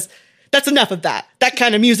mantelpiece, and says, "That's enough of that. That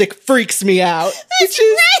kind of music freaks me out." That's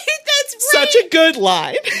Such a good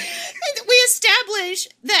line. We establish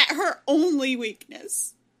that her only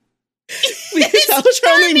weakness. We establish her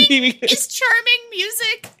only weakness is charming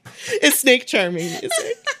music. Is snake charming music.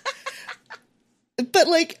 But,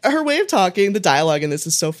 like, her way of talking, the dialogue in this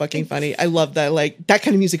is so fucking funny. I love that. Like, that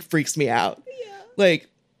kind of music freaks me out. Yeah. Like,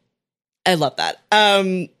 I love that.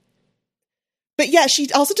 But yeah,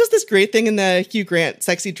 she also does this great thing in the Hugh Grant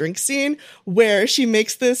sexy drink scene where she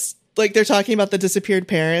makes this, like, they're talking about the disappeared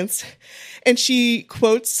parents, and she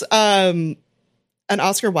quotes an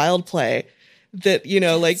Oscar Wilde play that,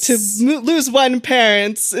 like, to lose one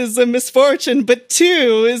parent is a misfortune, but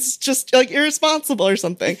two is just, like, irresponsible or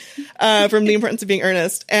something, from The Importance of Being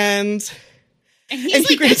Earnest. And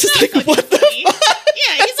Hugh Grant's just like, what the fuck?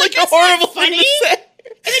 Yeah, he's like, that's horrible funny. And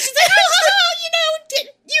then she's like,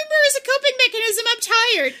 humor is a coping mechanism. I'm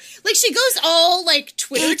tired. Like, she goes all, like,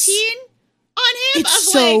 Twitter teen on him. It's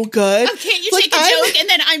so like, good. Oh, can't you take a joke? And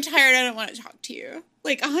then I'm tired. I don't want to talk to you.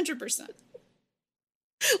 Like, 100%.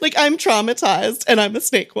 Like, I'm traumatized and I'm a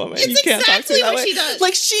snake woman. It's you can't exactly talk to me that what way. she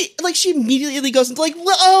does. Like she immediately goes into like,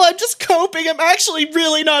 oh, I'm just coping. I'm actually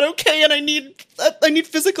really not okay, and I need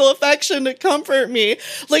physical affection to comfort me.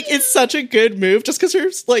 Like, it's such a good move just because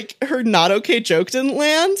her not okay joke didn't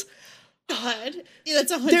land. God, yeah,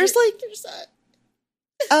 that's 100%. There's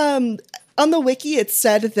on the wiki, it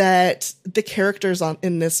said that the characters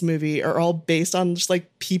in this movie are all based on just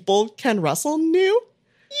like people Ken Russell knew.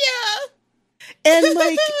 Yeah. And,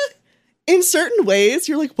 like, in certain ways,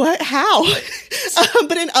 you're like, what? How?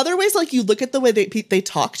 But in other ways, like, you look at the way they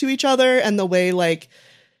talk to each other and the way, like,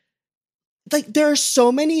 there are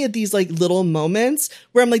so many of these, like, little moments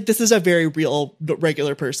where I'm like, this is a very real,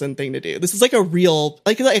 regular person thing to do. This is, like, a real,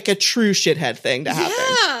 like a true shithead thing to happen.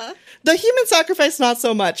 Yeah. The human sacrifice, not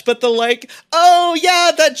so much, but the, like, oh, yeah,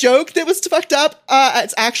 that joke that was fucked up,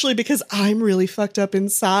 it's actually because I'm really fucked up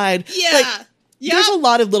inside. Yeah. Like, yep. There's a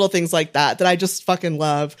lot of little things like that I just fucking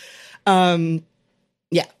love.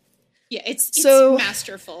 Yeah. Yeah, it's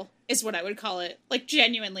masterful, is what I would call it. Like,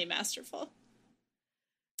 genuinely masterful.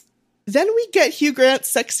 Then we get Hugh Grant's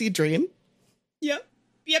sexy dream. Yep.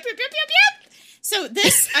 So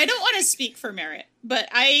this, I don't want to speak for Merritt, but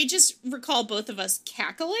I just recall both of us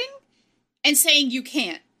cackling and saying you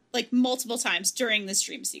can't, like, multiple times during this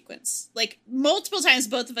dream sequence. Like, multiple times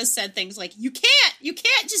both of us said things like, you can't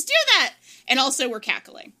just do that. And also we're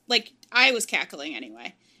cackling. Like, I was cackling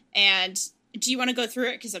anyway. And do you want to go through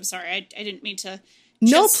it? Because I'm sorry, I didn't mean to.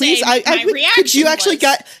 No, please. Could you actually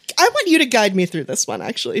I want you to guide me through this one,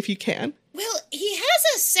 actually, if you can. Well, he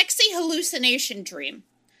has a sexy hallucination dream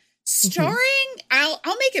starring, I'll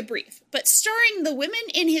make it brief, but starring the women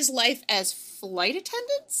in his life as flight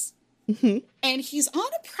attendants. Mm-hmm. And he's on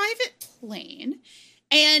a private plane,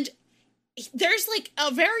 and there's, like,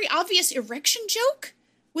 a very obvious erection joke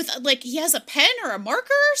with, like, he has a pen or a marker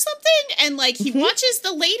or something, and, like, he watches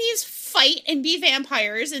the ladies fight and be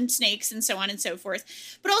vampires and snakes and so on and so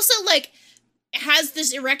forth, but also, like, has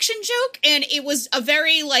this erection joke, and it was a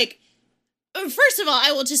very, like, first of all,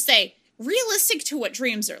 I will just say, realistic to what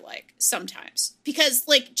dreams are like sometimes, because,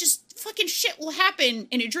 like, just fucking shit will happen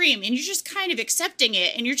in a dream, and you're just kind of accepting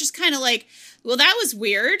it, and you're just kind of like, well, that was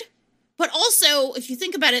weird, but also, if you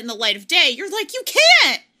think about it in the light of day, you're like, you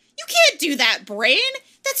can't do that, brain.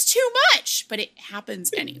 That's too much. But it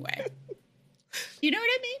happens anyway. You know what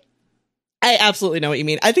I mean? I absolutely know what you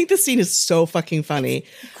mean. I think this scene is so fucking funny.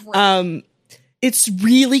 It's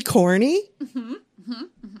really corny.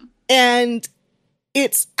 And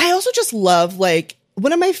I also just love, like,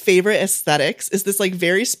 one of my favorite aesthetics is this, like,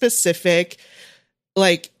 very specific,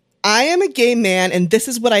 like, I am a gay man and this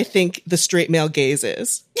is what I think the straight male gaze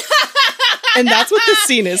is. And that's what this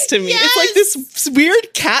scene is to me. Yes! It's like this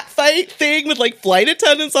weird cat fight thing with, like, flight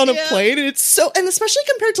attendants on a plane. And it's so, and especially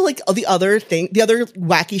compared to, like, the other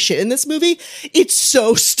wacky shit in this movie, it's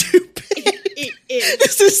so stupid. It is.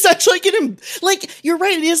 This is such, like, you're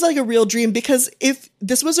right. It is like a real dream, because if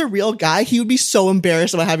this was a real guy, he would be so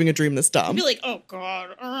embarrassed about having a dream this dumb. He'd be like, oh God.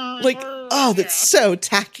 That's so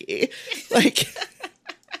tacky. Like,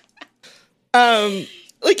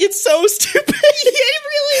 Like, it's so stupid. It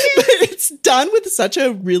really is. But it's done with such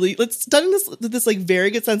a really, it's done in this like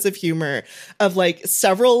very good sense of humor of like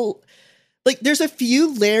several, like there's a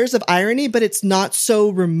few layers of irony, but it's not so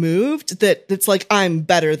removed that it's like, I'm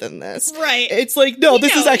better than this. Right. It's like, no,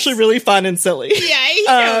 this is actually really fun and silly. Yeah, he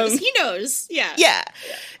knows. He knows. Yeah. Yeah.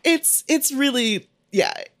 It's really,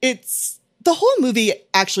 it's, the whole movie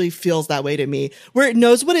actually feels that way to me, where it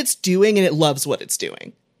knows what it's doing and it loves what it's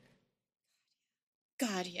doing.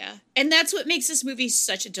 God, yeah. And that's what makes this movie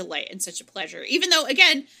such a delight and such a pleasure. Even though,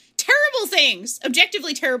 again, terrible things,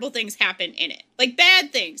 objectively terrible things happen in it. Like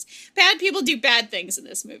bad things. Bad people do bad things in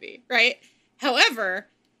this movie, right? However,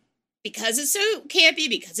 because it's so campy,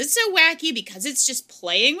 because it's so wacky, because it's just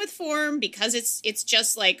playing with form, because it's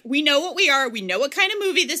just like, we know what we are, we know what kind of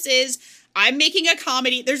movie this is. I'm making a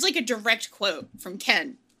comedy. There's like a direct quote from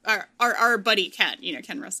Ken, our buddy Ken,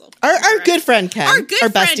 Ken Russell. Our good friend Ken. Our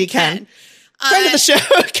bestie Ken. Friend of the show,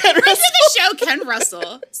 Ken Russell. Friend of the show, Ken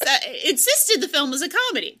Russell, insisted the film was a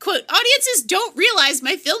comedy. Quote, audiences don't realize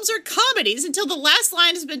my films are comedies until the last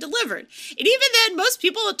line has been delivered. And even then, most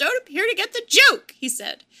people don't appear to get the joke, he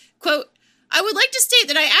said. Quote, I would like to state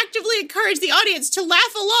that I actively encourage the audience to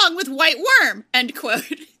laugh along with White Worm, end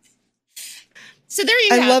quote. So there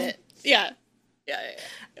you have it. Yeah.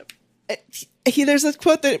 There's a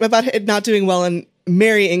quote about it not doing well in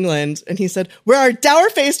Merry England, and he said, where our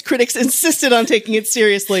dour-faced critics insisted on taking it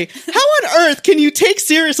seriously. How on earth can you take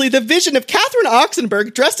seriously the vision of Catherine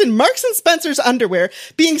Oxenberg dressed in Marks and Spencer's underwear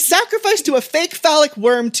being sacrificed to a fake phallic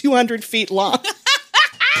worm 200 feet long? Like,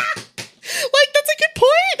 that's a good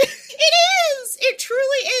point. It is. It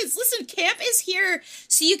truly is. Listen, camp is here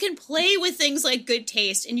so you can play with things like good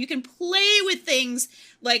taste, and you can play with things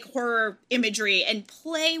like horror imagery and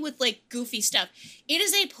play with like goofy stuff. It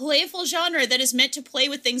is a playful genre that is meant to play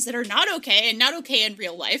with things that are not okay and not okay in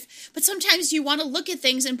real life. But sometimes you want to look at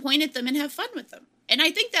things and point at them and have fun with them. And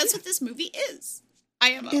I think that's what this movie is.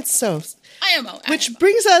 IMO. It's so. IMO. Which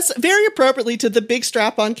brings us very appropriately to the big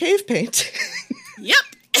strap-on cave paint. Yep.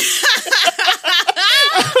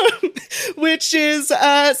 Which is,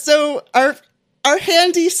 so our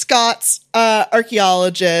handy Scots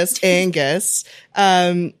archaeologist, Angus,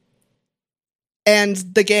 and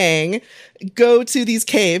the gang go to these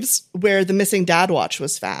caves where the missing dad watch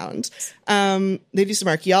was found. They do some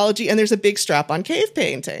archaeology, and there's a big strap-on cave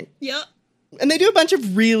painting. Yep. And they do a bunch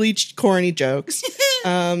of really corny jokes.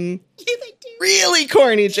 Yeah, they do. Really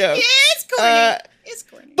corny jokes. Yeah, it's corny. It's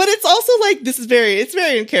corny. But it's also like, it's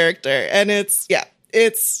very in character. And they're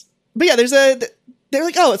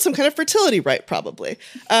like, oh, it's some kind of fertility rite, probably.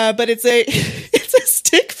 But it's a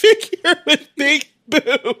stick figure with big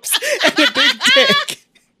boobs and a big dick.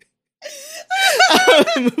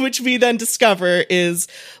 Which we then discover is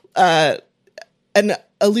an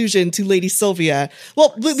allusion to Lady Sylvia.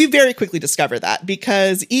 Well, we very quickly discover that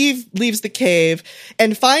because Eve leaves the cave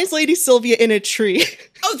and finds Lady Sylvia in a tree.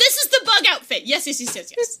 Oh, this is the bug outfit. Yes. This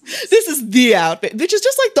is the outfit, which is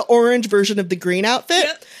just like the orange version of the green outfit.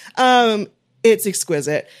 Yep. It's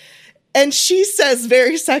exquisite. And she says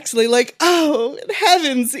very sexily, like, oh,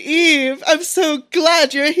 heavens, Eve, I'm so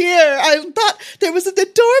glad you're here. I thought there was an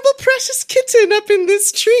adorable, precious kitten up in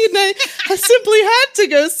this tree, and I simply had to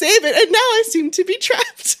go save it, and now I seem to be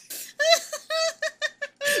trapped.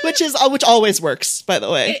 Which always works, by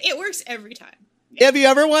the way. It works every time. If you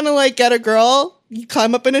ever want to, like, get a girl, you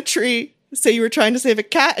climb up in a tree, say you were trying to save a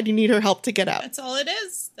cat, and you need her help to get out. That's all it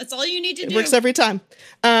is. That's all you need to do. It works every time.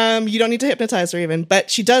 You don't need to hypnotize her even, but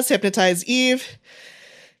she does hypnotize Eve.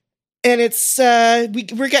 And it's,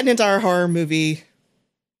 we're getting into our horror movie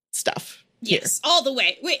stuff. Yes, here. All the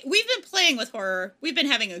way. We've been playing with horror. We've been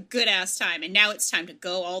having a good ass time, and now it's time to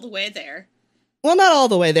go all the way there. Well, not all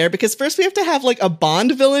the way there, because first we have to have like a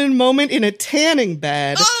Bond villain moment in a tanning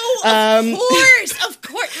bed. Oh, of course. How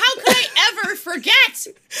could I ever forget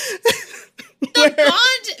the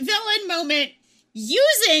Bond villain moment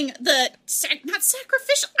using the not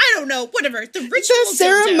sacrificial? I don't know. Whatever the ritual. The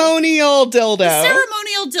ceremonial dildo. The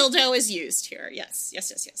ceremonial dildo is used here. Yes.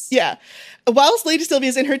 Yeah. Whilst Lady Sylvia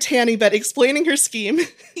is in her tanning bed explaining her scheme,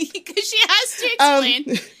 because she has to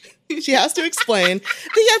explain. She has to explain.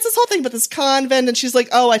 But yeah, it's this whole thing about this convent, and she's like,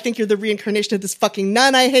 oh, I think you're the reincarnation of this fucking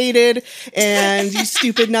nun I hated, and you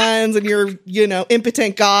stupid nuns, and you're,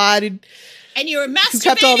 impotent god. And you were masturbating. Who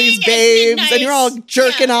kept all these babes, and you're all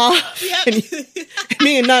jerking off. Yep. And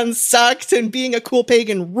me and nuns sucked, and being a cool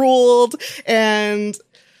pagan ruled. And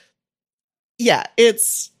yeah,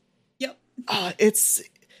 it's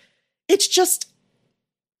just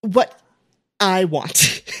what I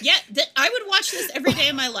want. Yeah, I would watch this every day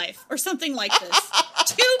of my life, or something like this.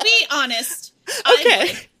 To be honest,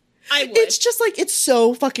 okay. I would. It's just like, it's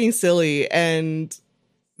so fucking silly and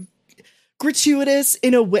gratuitous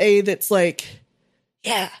in a way that's like,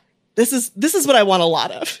 yeah, this is what I want a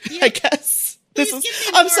lot of, I guess.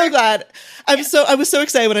 I'm so glad. I was so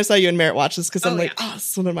excited when I saw you in Merit Watch this because I'm like,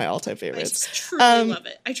 it's one of my all-time favorites. I truly love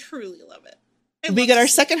it. I truly love it. We got our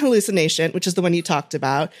second hallucination, which is the one you talked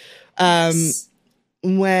about.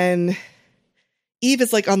 When Eve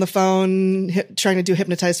is like on the phone, trying to do a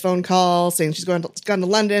hypnotized phone call, saying she's gone to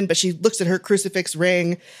London, but she looks at her crucifix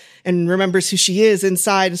ring and remembers who she is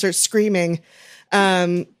inside and starts screaming.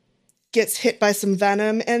 Gets hit by some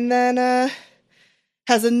venom and then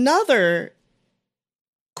has another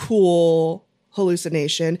cool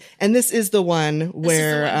hallucination. And this is the one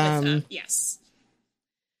where,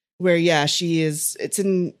 where it's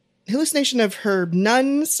an hallucination of her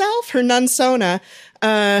nun self, her nun Sona,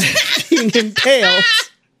 being impaled.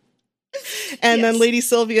 And then Lady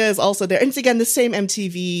Sylvia is also there. And it's again the same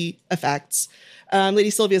MTV effects. Lady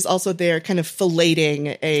Sylvia is also there kind of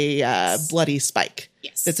filleting a bloody spike.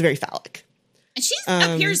 Yes. That's very phallic. And she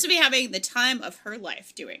appears to be having the time of her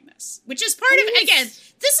life doing this, which is part of, again,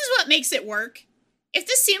 this is what makes it work. If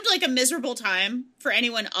this seemed like a miserable time for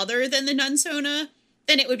anyone other than the nun Sona,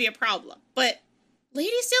 then it would be a problem. But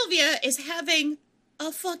Lady Sylvia is having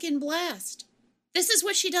a fucking blast. This is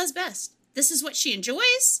what she does best. This is what she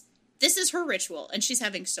enjoys. This is her ritual, and she's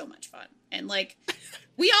having so much fun. And, like,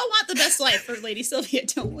 we all want the best life for Lady Sylvia,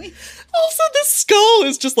 don't we? Also, the skull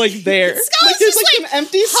is just, like, there. The skull like, is there's, just, like, an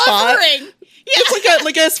empty hovering. spot. Yeah. It's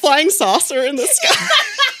like a flying saucer in the sky.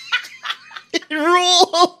 It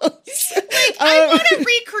rules. Like, I want to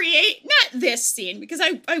recreate, not this scene, because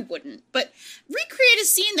I wouldn't, but recreate a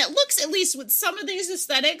scene that looks, at least with some of these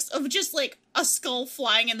aesthetics, of just, like, a skull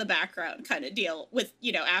flying in the background kind of deal with,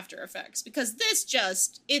 After Effects. Because this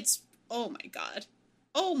it's, oh my god.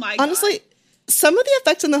 Oh my god. Honestly, some of the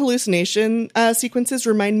effects in the hallucination sequences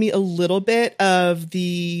remind me a little bit of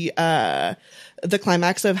the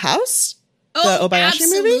climax of House, the Obayashi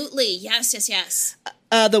movie. Absolutely. Yes.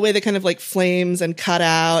 The way they kind of like flames and cut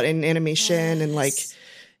out and animation and like,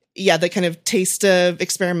 the kind of taste of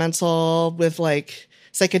experimental with like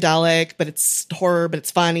psychedelic, but it's horror, but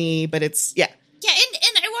it's funny, but it's, Yeah,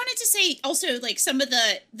 and I wanted to say also, like, some of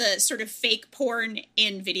the sort of fake porn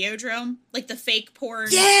in Videodrome, like the fake porn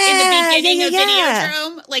in the beginning of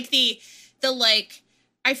Videodrome, like the like,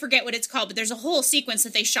 I forget what it's called, but there's a whole sequence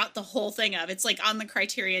that they shot the whole thing of. It's like on the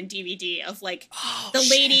Criterion DVD of like the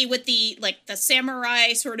lady with the like the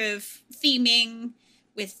samurai sort of theming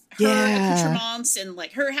with her accoutrements and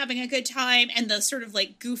like her having a good time, and the sort of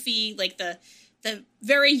like goofy, like the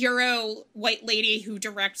very Euro white lady who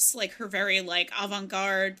directs like her very like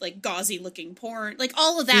avant-garde, like gauzy looking porn, like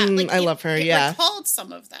all of that. Like I love her. It recalled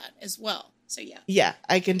some of that as well. So yeah. Yeah,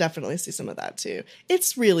 I can definitely see some of that too.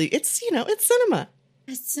 It's really, it's cinema.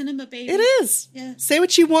 It's cinema, baby. It is. Yeah. Say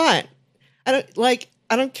what you want. I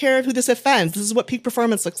don't care who this offends. This is what peak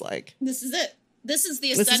performance looks like. This is it. This is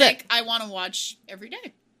the aesthetic I want to watch every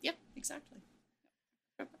day. Yep, exactly.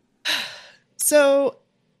 So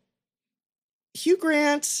Hugh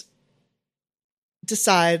Grant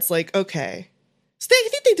decides, like, okay. So I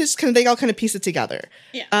think they all kind of piece it together.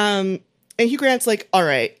 Yeah. And Hugh Grant's like, all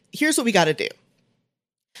right, here's what we got to do.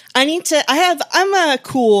 I'm a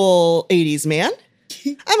cool 80s man.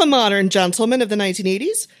 I'm a modern gentleman of the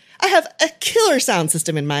 1980s. I have a killer sound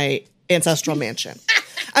system in my ancestral mansion.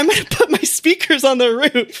 I'm going to put my speakers on the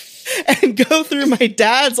roof and go through my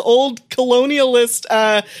dad's old colonialist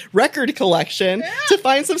record collection to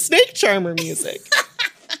find some Snake Charmer music.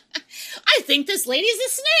 I think this lady's a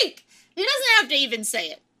snake. He doesn't have to even say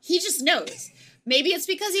it. He just knows. Maybe it's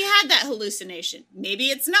because he had that hallucination. Maybe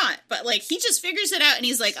it's not. But, like, he just figures it out and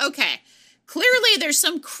he's like, okay, clearly there's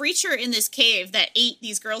some creature in this cave that ate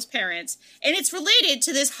these girls' parents, and it's related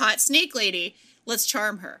to this hot snake lady. Let's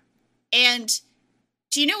charm her. And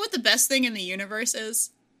do you know what the best thing in the universe is?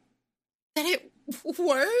 That it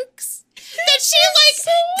works. That she, like,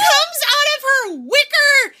 comes out of her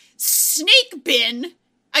wicker snake bin.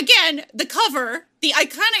 Again, the cover, the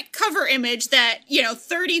iconic cover image that,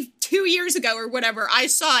 32 years ago or whatever, I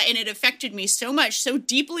saw, and it affected me so much, so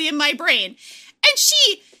deeply in my brain. And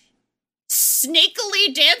she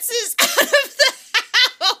snakily dances out of the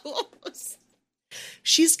house.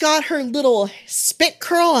 She's got her little spit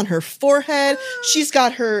curl on her forehead. She's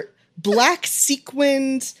got her black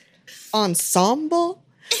sequined ensemble.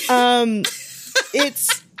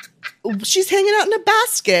 She's hanging out in a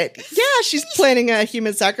basket. Yeah, she's planning a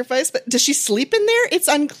human sacrifice, but does she sleep in there? It's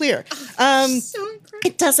unclear. So incredible.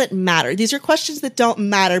 It doesn't matter. These are questions that don't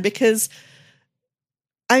matter because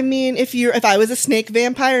I mean, if I was a snake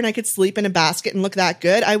vampire and I could sleep in a basket and look that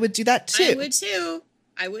good, I would do that too. I would too.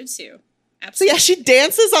 Absolutely. So yeah, she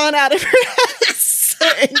dances on out of her house so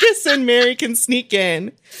Angus and Mary can sneak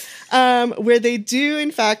in, where they do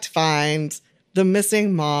in fact find the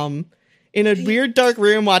missing mom in a weird dark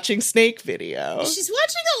room watching snake video. She's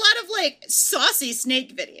watching a lot of like saucy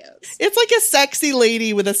snake videos. It's like a sexy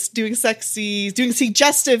lady with us doing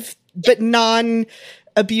suggestive but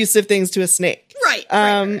non-abusive things to a snake. Right.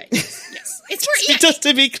 Yes. It's for, just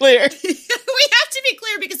to be clear. We have to be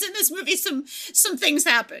clear because in this movie some things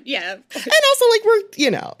happen. Yeah. And also like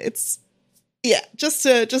just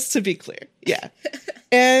to be clear. Yeah.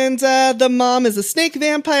 And the mom is a snake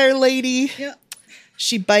vampire lady. Yeah.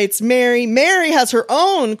 She bites Mary. Mary has her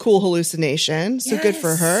own cool hallucination, so good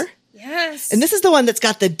for her. Yes. And this is the one that's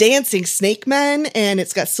got the dancing snake men, and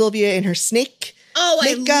it's got Sylvia in her snake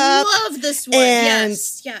makeup. I love this one. And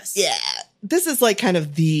yes. Yeah. This is like kind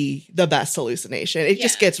of the best hallucination. It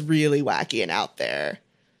just gets really wacky and out there.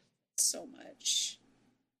 So much.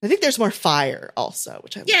 I think there's more fire also,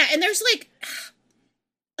 which I love. Yeah, and there's like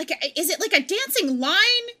is it like a dancing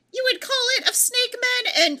line, you would call it, of snake men,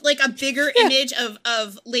 and like a bigger image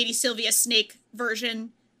of Lady Sylvia snake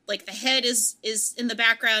version. Like the head is in the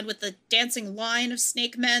background with the dancing line of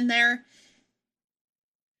snake men there.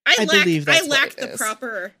 I lack the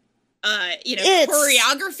proper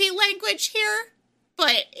choreography language here,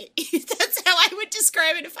 but that's how I would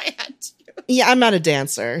describe it if I had to. Yeah, I'm not a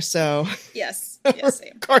dancer, so yes,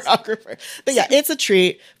 same. Choreographer. But yeah, it's a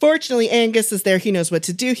treat. Fortunately, Angus is there. He knows what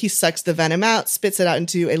to do. He sucks the venom out, spits it out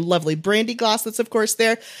into a lovely brandy glass that's, of course,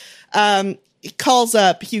 there. He calls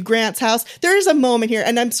up Hugh Grant's house. There is a moment here,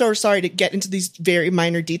 and I'm so sorry to get into these very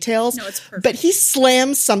minor details. No, it's perfect. But he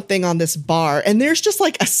slams something on this bar, and there's just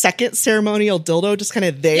like a second ceremonial dildo just kind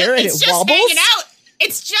of there, and it wobbles.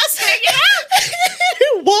 It's just hanging out.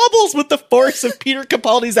 It wobbles with the force of Peter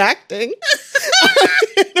Capaldi's acting.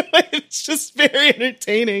 It's just very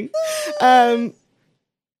entertaining.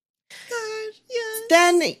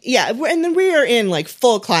 Then we are in like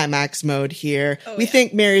full climax mode here. We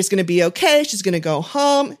think Mary's going to be okay. She's going to go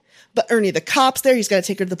home. But Ernie the cop's there. He's got to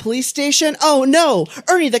take her to the police station. Oh no,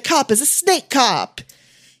 Ernie the cop is a snake cop.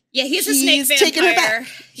 Yeah, he's a snake vampire. Taking her back.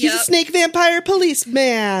 He's a snake vampire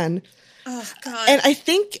policeman. Oh God. And I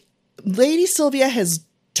think Lady Sylvia has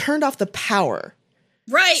turned off the power.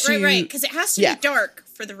 Right. Because it has to be dark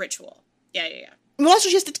for the ritual. Yeah. And also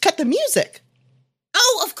she has to cut the music.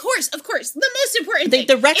 Oh, of course. The most important thing.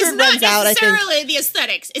 The record runs out, I think. It's not necessarily the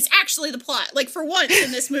aesthetics. It's actually the plot. Like, for once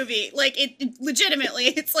in this movie, like, it legitimately,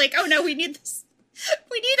 it's like, oh no, we need this.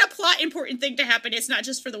 We need a plot important thing to happen. It's not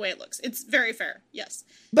just for the way it looks. It's very fair. Yes.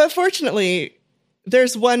 But fortunately,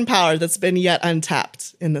 there's one power that's been yet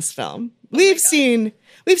untapped in this film. We've seen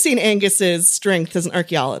Angus's strength as an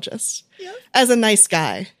archaeologist, as a nice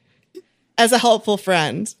guy, as a helpful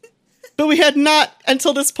friend. But we had not,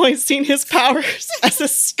 until this point, seen his powers as a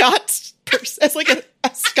Scottish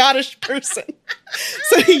person.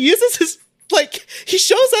 So he uses his, he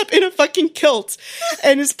shows up in a fucking kilt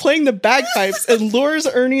and is playing the bagpipes and lures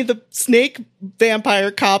Ernie the snake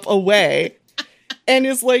vampire cop away and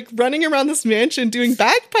is running around this mansion doing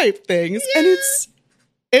bagpipe things. Yeah. And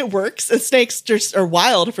it works. And snakes just are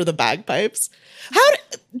wild for the bagpipes.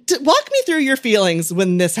 Walk me through your feelings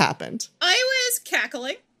when this happened. I was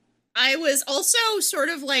cackling. I was also sort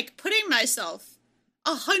of putting myself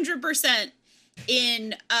 100%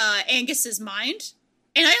 in Angus's mind.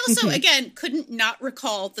 And I also, again, couldn't not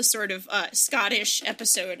recall the sort of Scottish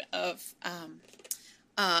episode of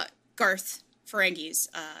Garth Marenghi's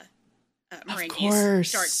Dark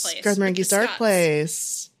Place. Garth Marenghi's Dark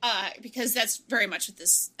Place. Because that's very much what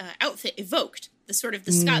this outfit evoked. The sort of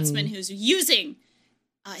the Scotsman who's using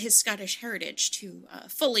his Scottish heritage to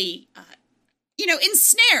fully...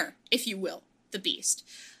 ensnare, if you will, the beast.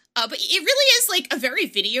 But it really is a very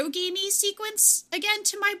video gamey sequence, again,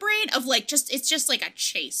 to my brain, of it's just like a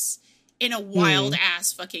chase in a wild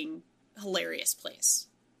ass fucking hilarious place.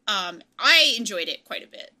 I enjoyed it quite a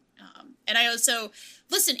bit. And I also,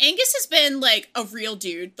 listen, Angus has been a real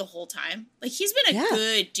dude the whole time. He's been a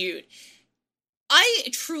good dude. I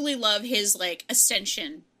truly love his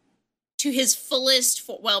ascension to his fullest,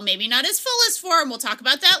 well, maybe not his fullest form, we'll talk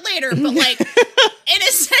about that later, but an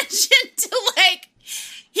ascension to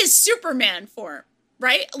his Superman form,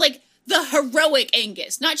 right? The heroic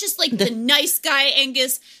Angus, not just the nice guy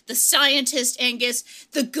Angus, the scientist Angus,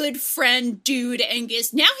 the good friend dude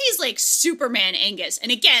Angus. Now he's Superman Angus.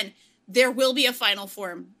 And again, there will be a final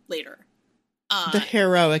form later. The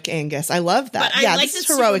heroic Angus. I love that. But I like this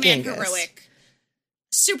the heroic Superman Angus.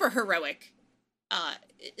 Super heroic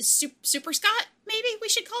Super Scott, maybe we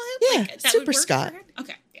should call him? Yeah, like, that Super would work Scott. for him?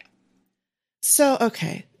 Okay, yeah. So,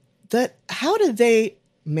 okay. How did they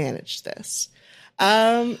manage this?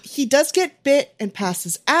 He does get bit and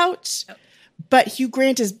passes out, but Hugh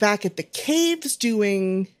Grant is back at the caves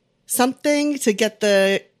doing something to get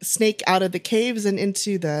the snake out of the caves and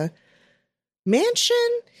into the mansion.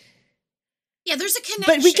 Yeah, there's a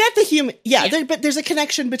connection. But we get the human. Yeah. But there's a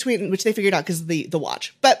connection between which they figured out because of the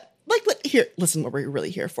watch. But like, here, listen, what we're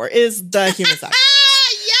really here for is the human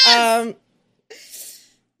sacrifice. Yes.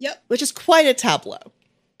 Yep. Which is quite a tableau.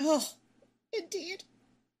 Oh, indeed.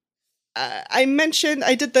 I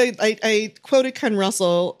quoted Ken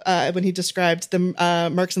Russell when he described the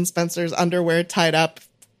Marks and Spencer's underwear tied up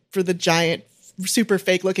for the giant, super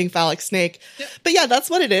fake looking phallic snake. Yep. But yeah, that's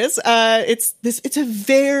what it is. It's a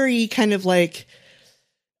very kind of like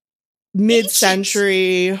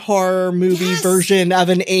mid-century horror movie version of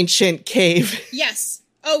an ancient cave. Yes.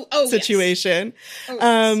 Oh, situation. Yes.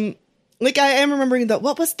 Oh, yes. Like I am remembering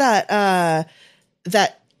what was that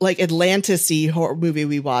like Atlantis-y horror movie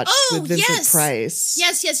we watched with Vincent Price.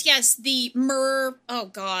 Yes. The Myrrh. Oh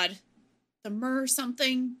God, the Myrrh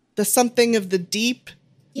something. The something of the deep.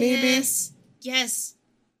 Maybe. Yes.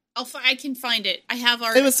 I can find it. I have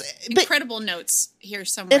our incredible notes here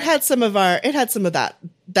somewhere. It had some of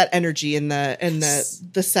that energy in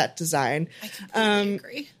the set design. I completely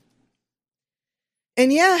agree.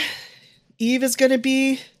 And yeah, Eve is going to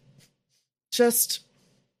be just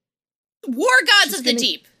War Gods of the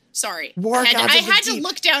Deep. Sorry. I had to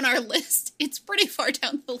look down our list. It's pretty far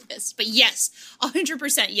down the list. But yes,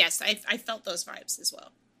 100% yes. I felt those vibes as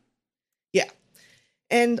well. Yeah.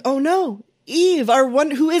 And oh no, Eve, our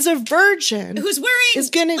one who is a virgin. Who's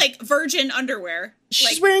wearing like virgin underwear.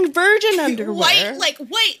 She's wearing virgin underwear.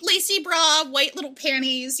 White lacy bra, white little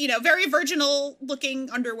panties, very virginal looking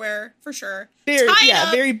underwear for sure.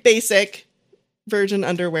 Very basic virgin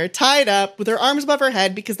underwear, tied up with her arms above her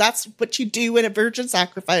head because that's what you do in a virgin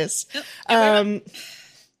sacrifice. Yep,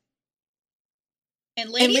 and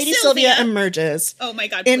Lady Sylvia emerges. Oh my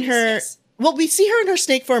God! Please, yes. Well, we see her in her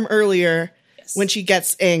snake form earlier when she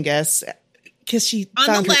gets Angus because she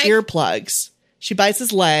found her earplugs. She bites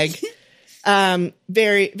his leg.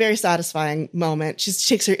 Very, very satisfying moment. She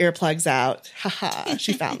takes her earplugs out. Haha,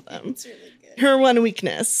 she found them. It's really good. Her one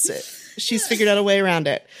weakness. She's figured out a way around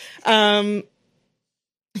it. The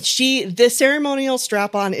ceremonial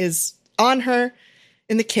strap-on is on her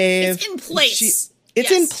in the cave. It's in place.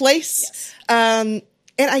 It's in place. Yes.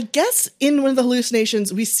 And I guess in one of the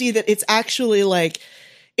hallucinations, we see that it's actually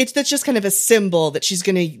that's just kind of a symbol that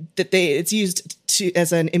it's used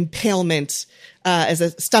as an impalement, as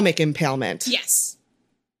a stomach impalement. Yes.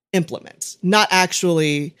 Implement, not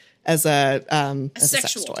actually as a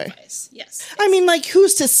sexual sex toy. Device. Yes. I mean,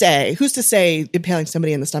 who's to say impaling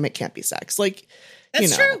somebody in the stomach can't be sex?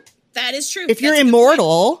 That's true. That is true. If you're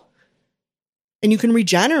immortal and you can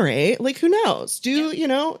regenerate, who knows?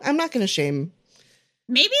 I'm not going to shame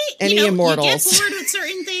maybe any immortals. You get bored with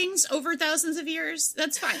certain things over thousands of years.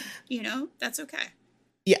 That's fine. That's okay.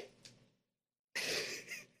 Yeah.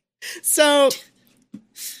 So,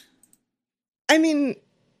 I mean,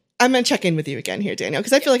 I'm going to check in with you again here, Danielle,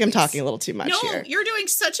 because I feel like I'm talking a little too much here. No, you're doing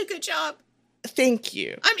such a good job. Thank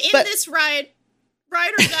you. I'm in this ride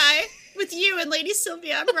or die with you and Lady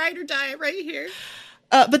Sylvia. I'm ride or die right here.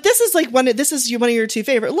 But this is one of your two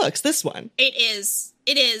favorite looks, this one. It is.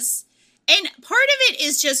 And part of it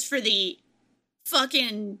is just for the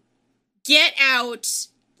fucking get out,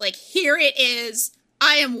 here it is.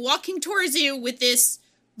 I am walking towards you with this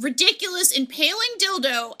ridiculous impaling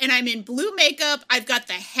dildo, and I'm in blue makeup. I've got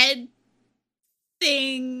the head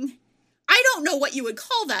thing. I don't know what you would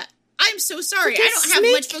call that. I'm so sorry. I don't have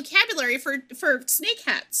much vocabulary for snake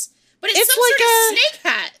hats. But it's some sort of snake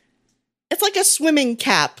hat. It's like a swimming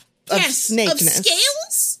cap of snakeness. Of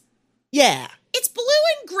scales? Yeah. It's blue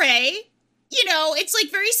and gray.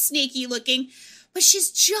 It's very snaky looking. But she's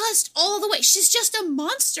just all the way. She's just a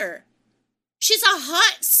monster. She's a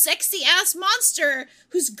hot, sexy-ass monster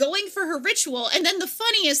who's going for her ritual. And then the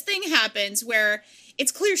funniest thing happens where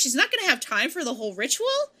it's clear she's not going to have time for the whole ritual.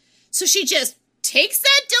 So she just takes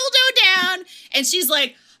that dildo down and she's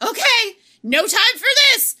like, okay, no time for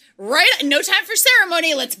this. Right? No time for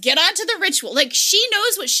ceremony. Let's get on to the ritual. She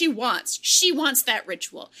knows what she wants. She wants that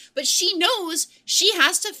ritual. But she knows she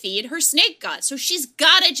has to feed her snake god. So she's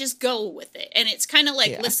got to just go with it. And it's kind of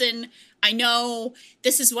listen, I know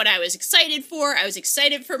this is what I was excited for. I was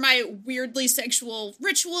excited for my weirdly sexual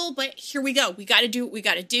ritual, but here we go. We got to do what we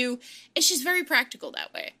got to do. And she's very practical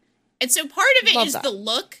that way. And so part of it is the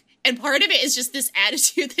look, and part of it is just this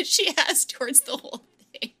attitude that she has towards the whole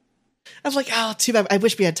thing. I'm like, oh, too bad. I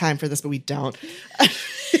wish we had time for this, but we don't.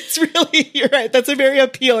 It's really, you're right. That's a very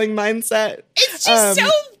appealing mindset. It's just so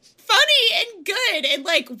funny and good, and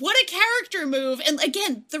like, what a character move. And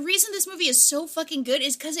again, the reason this movie is so fucking good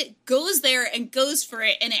is because it goes there and goes for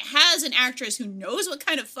it, and it has an actress who knows what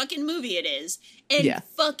kind of fucking movie it is, and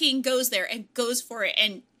fucking goes there and goes for it,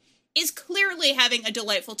 and is clearly having a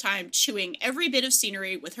delightful time chewing every bit of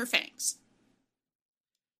scenery with her fangs.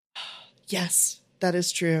 Yes, that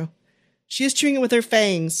is true. She is chewing it with her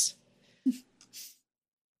fangs.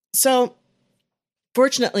 So,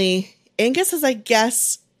 fortunately, Angus has, I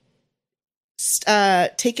guess,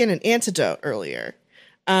 taken an antidote earlier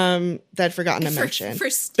that I'd forgotten to mention.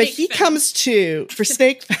 But he comes to, for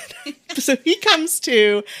snake venom. So he comes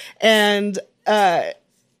to and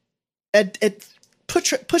it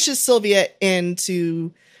pushes Sylvia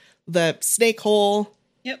into the snake hole.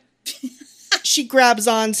 Yep. She grabs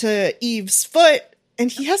onto Eve's foot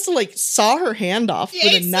and he has to like saw her hand off with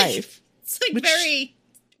a knife. It's like very...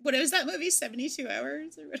 What was that movie? 72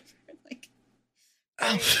 Hours or whatever. Like,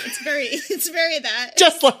 it's very that.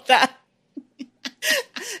 Just like that.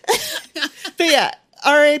 But yeah,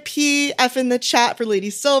 R.I.P. F in the chat for Lady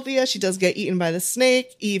Sylvia. She does get eaten by the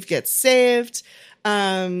snake. Eve gets saved.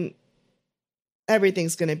 Everything's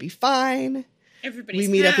gonna be fine. Everybody's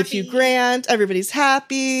we meet happy. up with Hugh Grant. Everybody's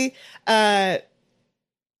happy.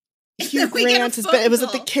 Hugh Grant has been. It was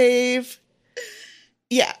at the cave.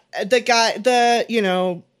 Yeah,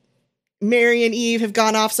 Mary and Eve have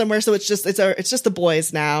gone off somewhere, so it's just the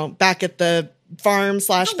boys now back at the farm /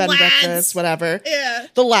 bed and breakfast, whatever. Yeah,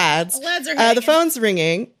 the lads. The lads are hanging. The phone's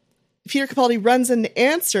ringing. Peter Capaldi runs in to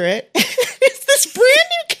answer it. It's this brand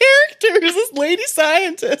new character who's this lady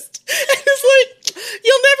scientist. And it's like,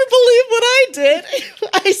 you'll never believe what I did.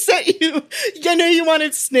 I sent you. I know you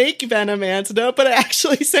wanted snake venom antidote, but I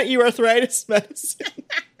actually sent you arthritis medicine.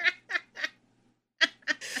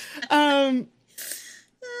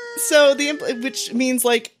 So which means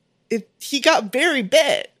like he got very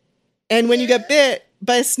bit, and when you get bit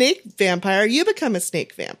by a snake vampire, you become a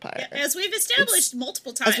snake vampire. Yeah, as we've established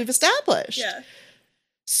multiple times. Yeah.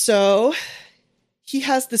 So he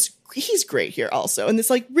has this. He's great here also, and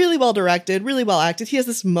it's like really well directed, really well acted. He has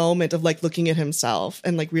this moment of like looking at himself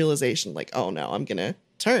and like realization, like, oh no, I'm gonna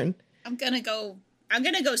turn. I'm gonna go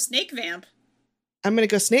snake vamp. I'm gonna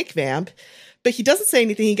go snake vamp. But he doesn't say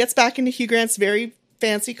anything. He gets back into Hugh Grant's very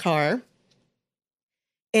fancy car.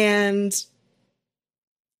 And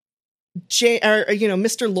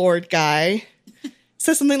Mr. Lord guy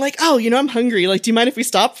says something like, oh, I'm hungry. Like, do you mind if we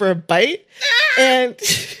stop for a bite? And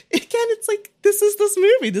again, it's like, this is this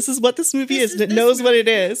movie. This is what this movie is. And it knows what it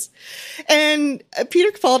is. And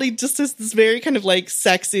Peter Capaldi just has this very kind of like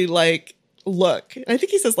sexy, like look. And I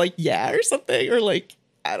think he says like, yeah, or something, or like,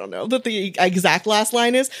 I don't know what the exact last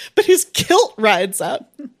line is, but his kilt rides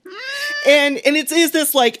up. And it is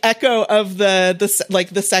this like echo of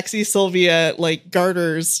the sexy Sylvia like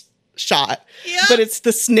garters shot. Yeah. But it's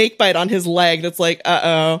the snake bite on his leg that's like,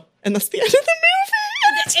 uh-oh. And that's the end of the movie.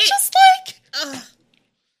 And it's just like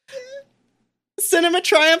cinema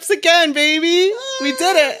triumphs again, baby. We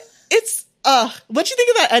did it. It's what'd you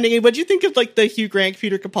think of that ending? What'd you think of like the Hugh Grant,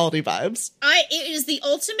 Peter Capaldi vibes? It is the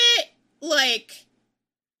ultimate like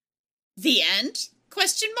the end ?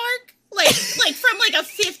 Like from like a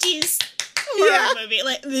 50s horror movie.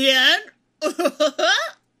 Like the end?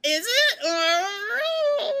 Is it?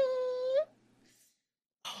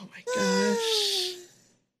 Oh my gosh.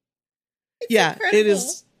 It's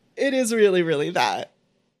incredible. It is really, really that.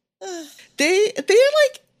 They're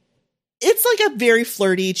like, it's like a very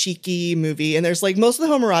flirty, cheeky movie, and there's like most of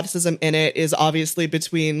the homoeroticism in it is obviously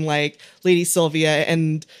between like Lady Sylvia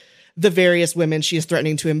and the various women she is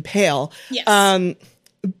threatening to impale. Yes.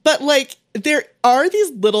 But like there are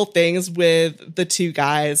these little things with the two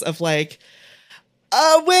guys of like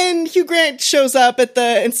when Hugh Grant shows up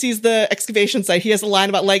and sees the excavation site, he has a line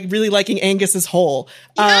about like really liking Angus's hole.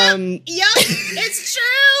 Yeah, it's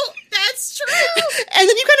true. That's true. And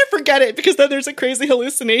then you kind of forget it because then there's a crazy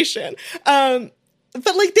hallucination. But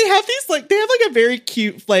like they have like a very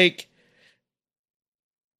cute like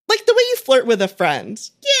the way you flirt with a friend.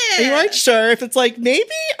 Yeah. And you aren't sure if it's like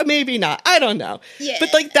maybe not. I don't know. Yeah.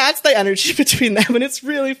 But like that's the energy between them, and it's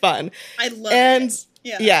really fun. I love it.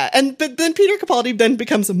 Yeah. But then Peter Capaldi then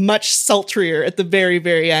becomes much sultrier at the very,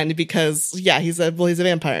 very end because he's a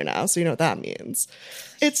vampire now, so you know what that means.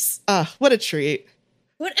 It's what a treat.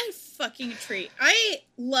 What a fucking treat. I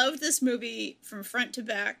loved this movie from front to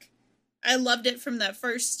back. I loved it from that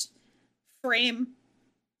first frame.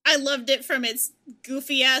 I loved it from its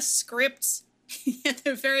goofy-ass script at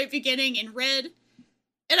the very beginning in red.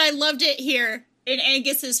 And I loved it here in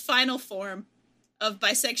Angus's final form of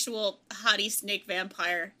bisexual hottie snake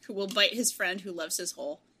vampire who will bite his friend who loves his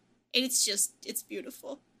hole. And it's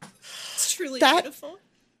beautiful. It's truly beautiful.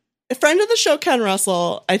 A friend of the show, Ken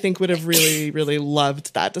Russell, I think would have really, really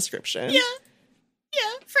loved that description. Yeah,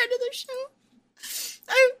 friend of the show.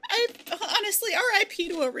 I honestly, R.I.P.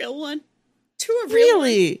 to a real one. To a real one.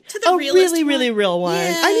 To the realest really, really real one.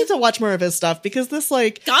 Yeah. I need to watch more of his stuff because this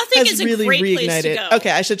Gothic has is a really great reignited. place to go.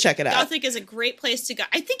 Okay, I should check it out. Gothic is a great place to go.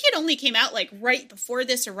 I think it only came out right before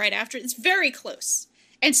this or right after. It's very close.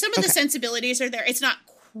 And some of the sensibilities are there. It's not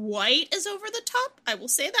quite as over the top. I will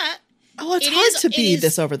say that. Oh, it's hard to be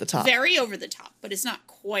this over the top. Very over the top, but it's not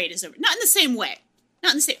quite as over. Not in the same way.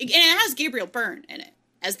 Not in the same. And it has Gabriel Byrne in it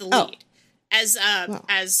as the lead. As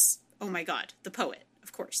oh my God, the poet,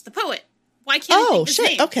 of course, the poet. Why can't I think his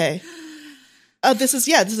name? Okay. This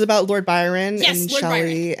is about Lord Byron and Lord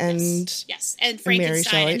Shelley Byron. and yes, and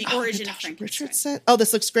Frankenstein and the origin of Natasha Frankenstein. Richardson. Oh,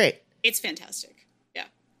 this looks great. It's fantastic. Yeah.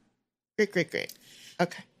 Great.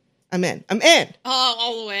 Okay, I'm in. Oh,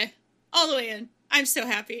 all the way in. I'm so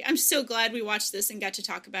happy. I'm so glad we watched this and got to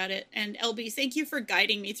talk about it. And LB, thank you for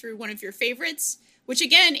guiding me through one of your favorites, which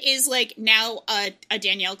again is now a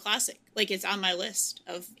Danielle classic. It's on my list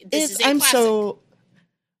of this is a classic.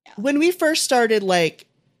 When we first started, when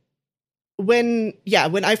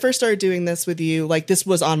I first started doing this with you, this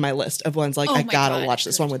was on my list of ones. I gotta watch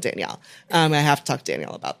this one with Danielle. I have to talk to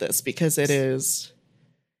Danielle about this because it is,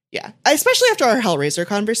 especially after our Hellraiser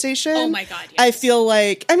conversation. Oh my God! Yes. I feel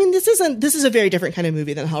this is a very different kind of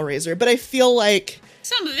movie than Hellraiser, but I feel like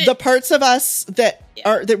some of it, the parts of us that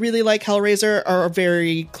really like Hellraiser are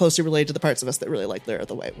very closely related to the parts of us that really like Lair of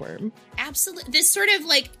the White Worm. Absolutely, this sort of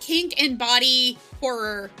kink and body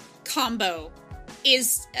horror combo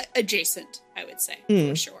is adjacent, I would say,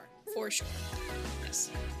 for sure. Yes.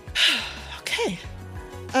 Okay.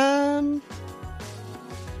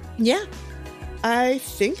 Yeah. I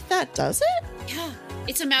think that does it. Yeah,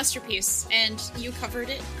 it's a masterpiece, and you covered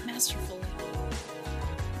it masterfully.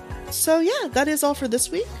 So yeah, that is all for this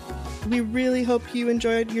week. We really hope you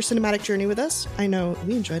enjoyed your cinematic journey with us. I know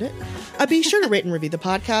we enjoyed it. Be sure to rate and review the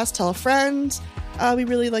podcast. Tell a friend. We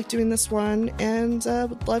really like doing this one, and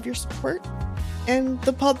would love your support. And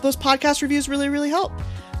those podcast reviews really, really help.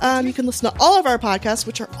 You can listen to all of our podcasts,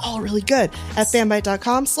 which are all really good, at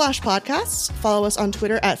fanbyte.com/podcasts. Follow us on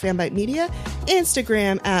Twitter at fanbytemedia,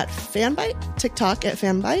 Instagram at fanbyte, TikTok at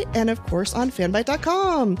fanbyte, and of course on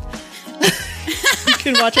fanbyte.com. You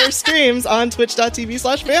can watch our streams on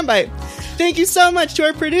twitch.tv/fanbyte. Thank you so much to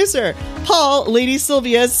our producer, Paul, Lady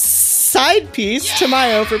Sylvia's side piece,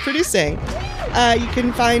 Tamayo, for producing. You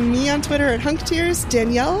can find me on Twitter at HunkTears.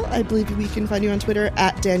 Danielle, I believe we can find you on Twitter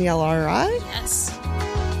at DanielleRI. Yes.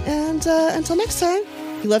 And until next time,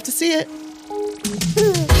 we love to see it.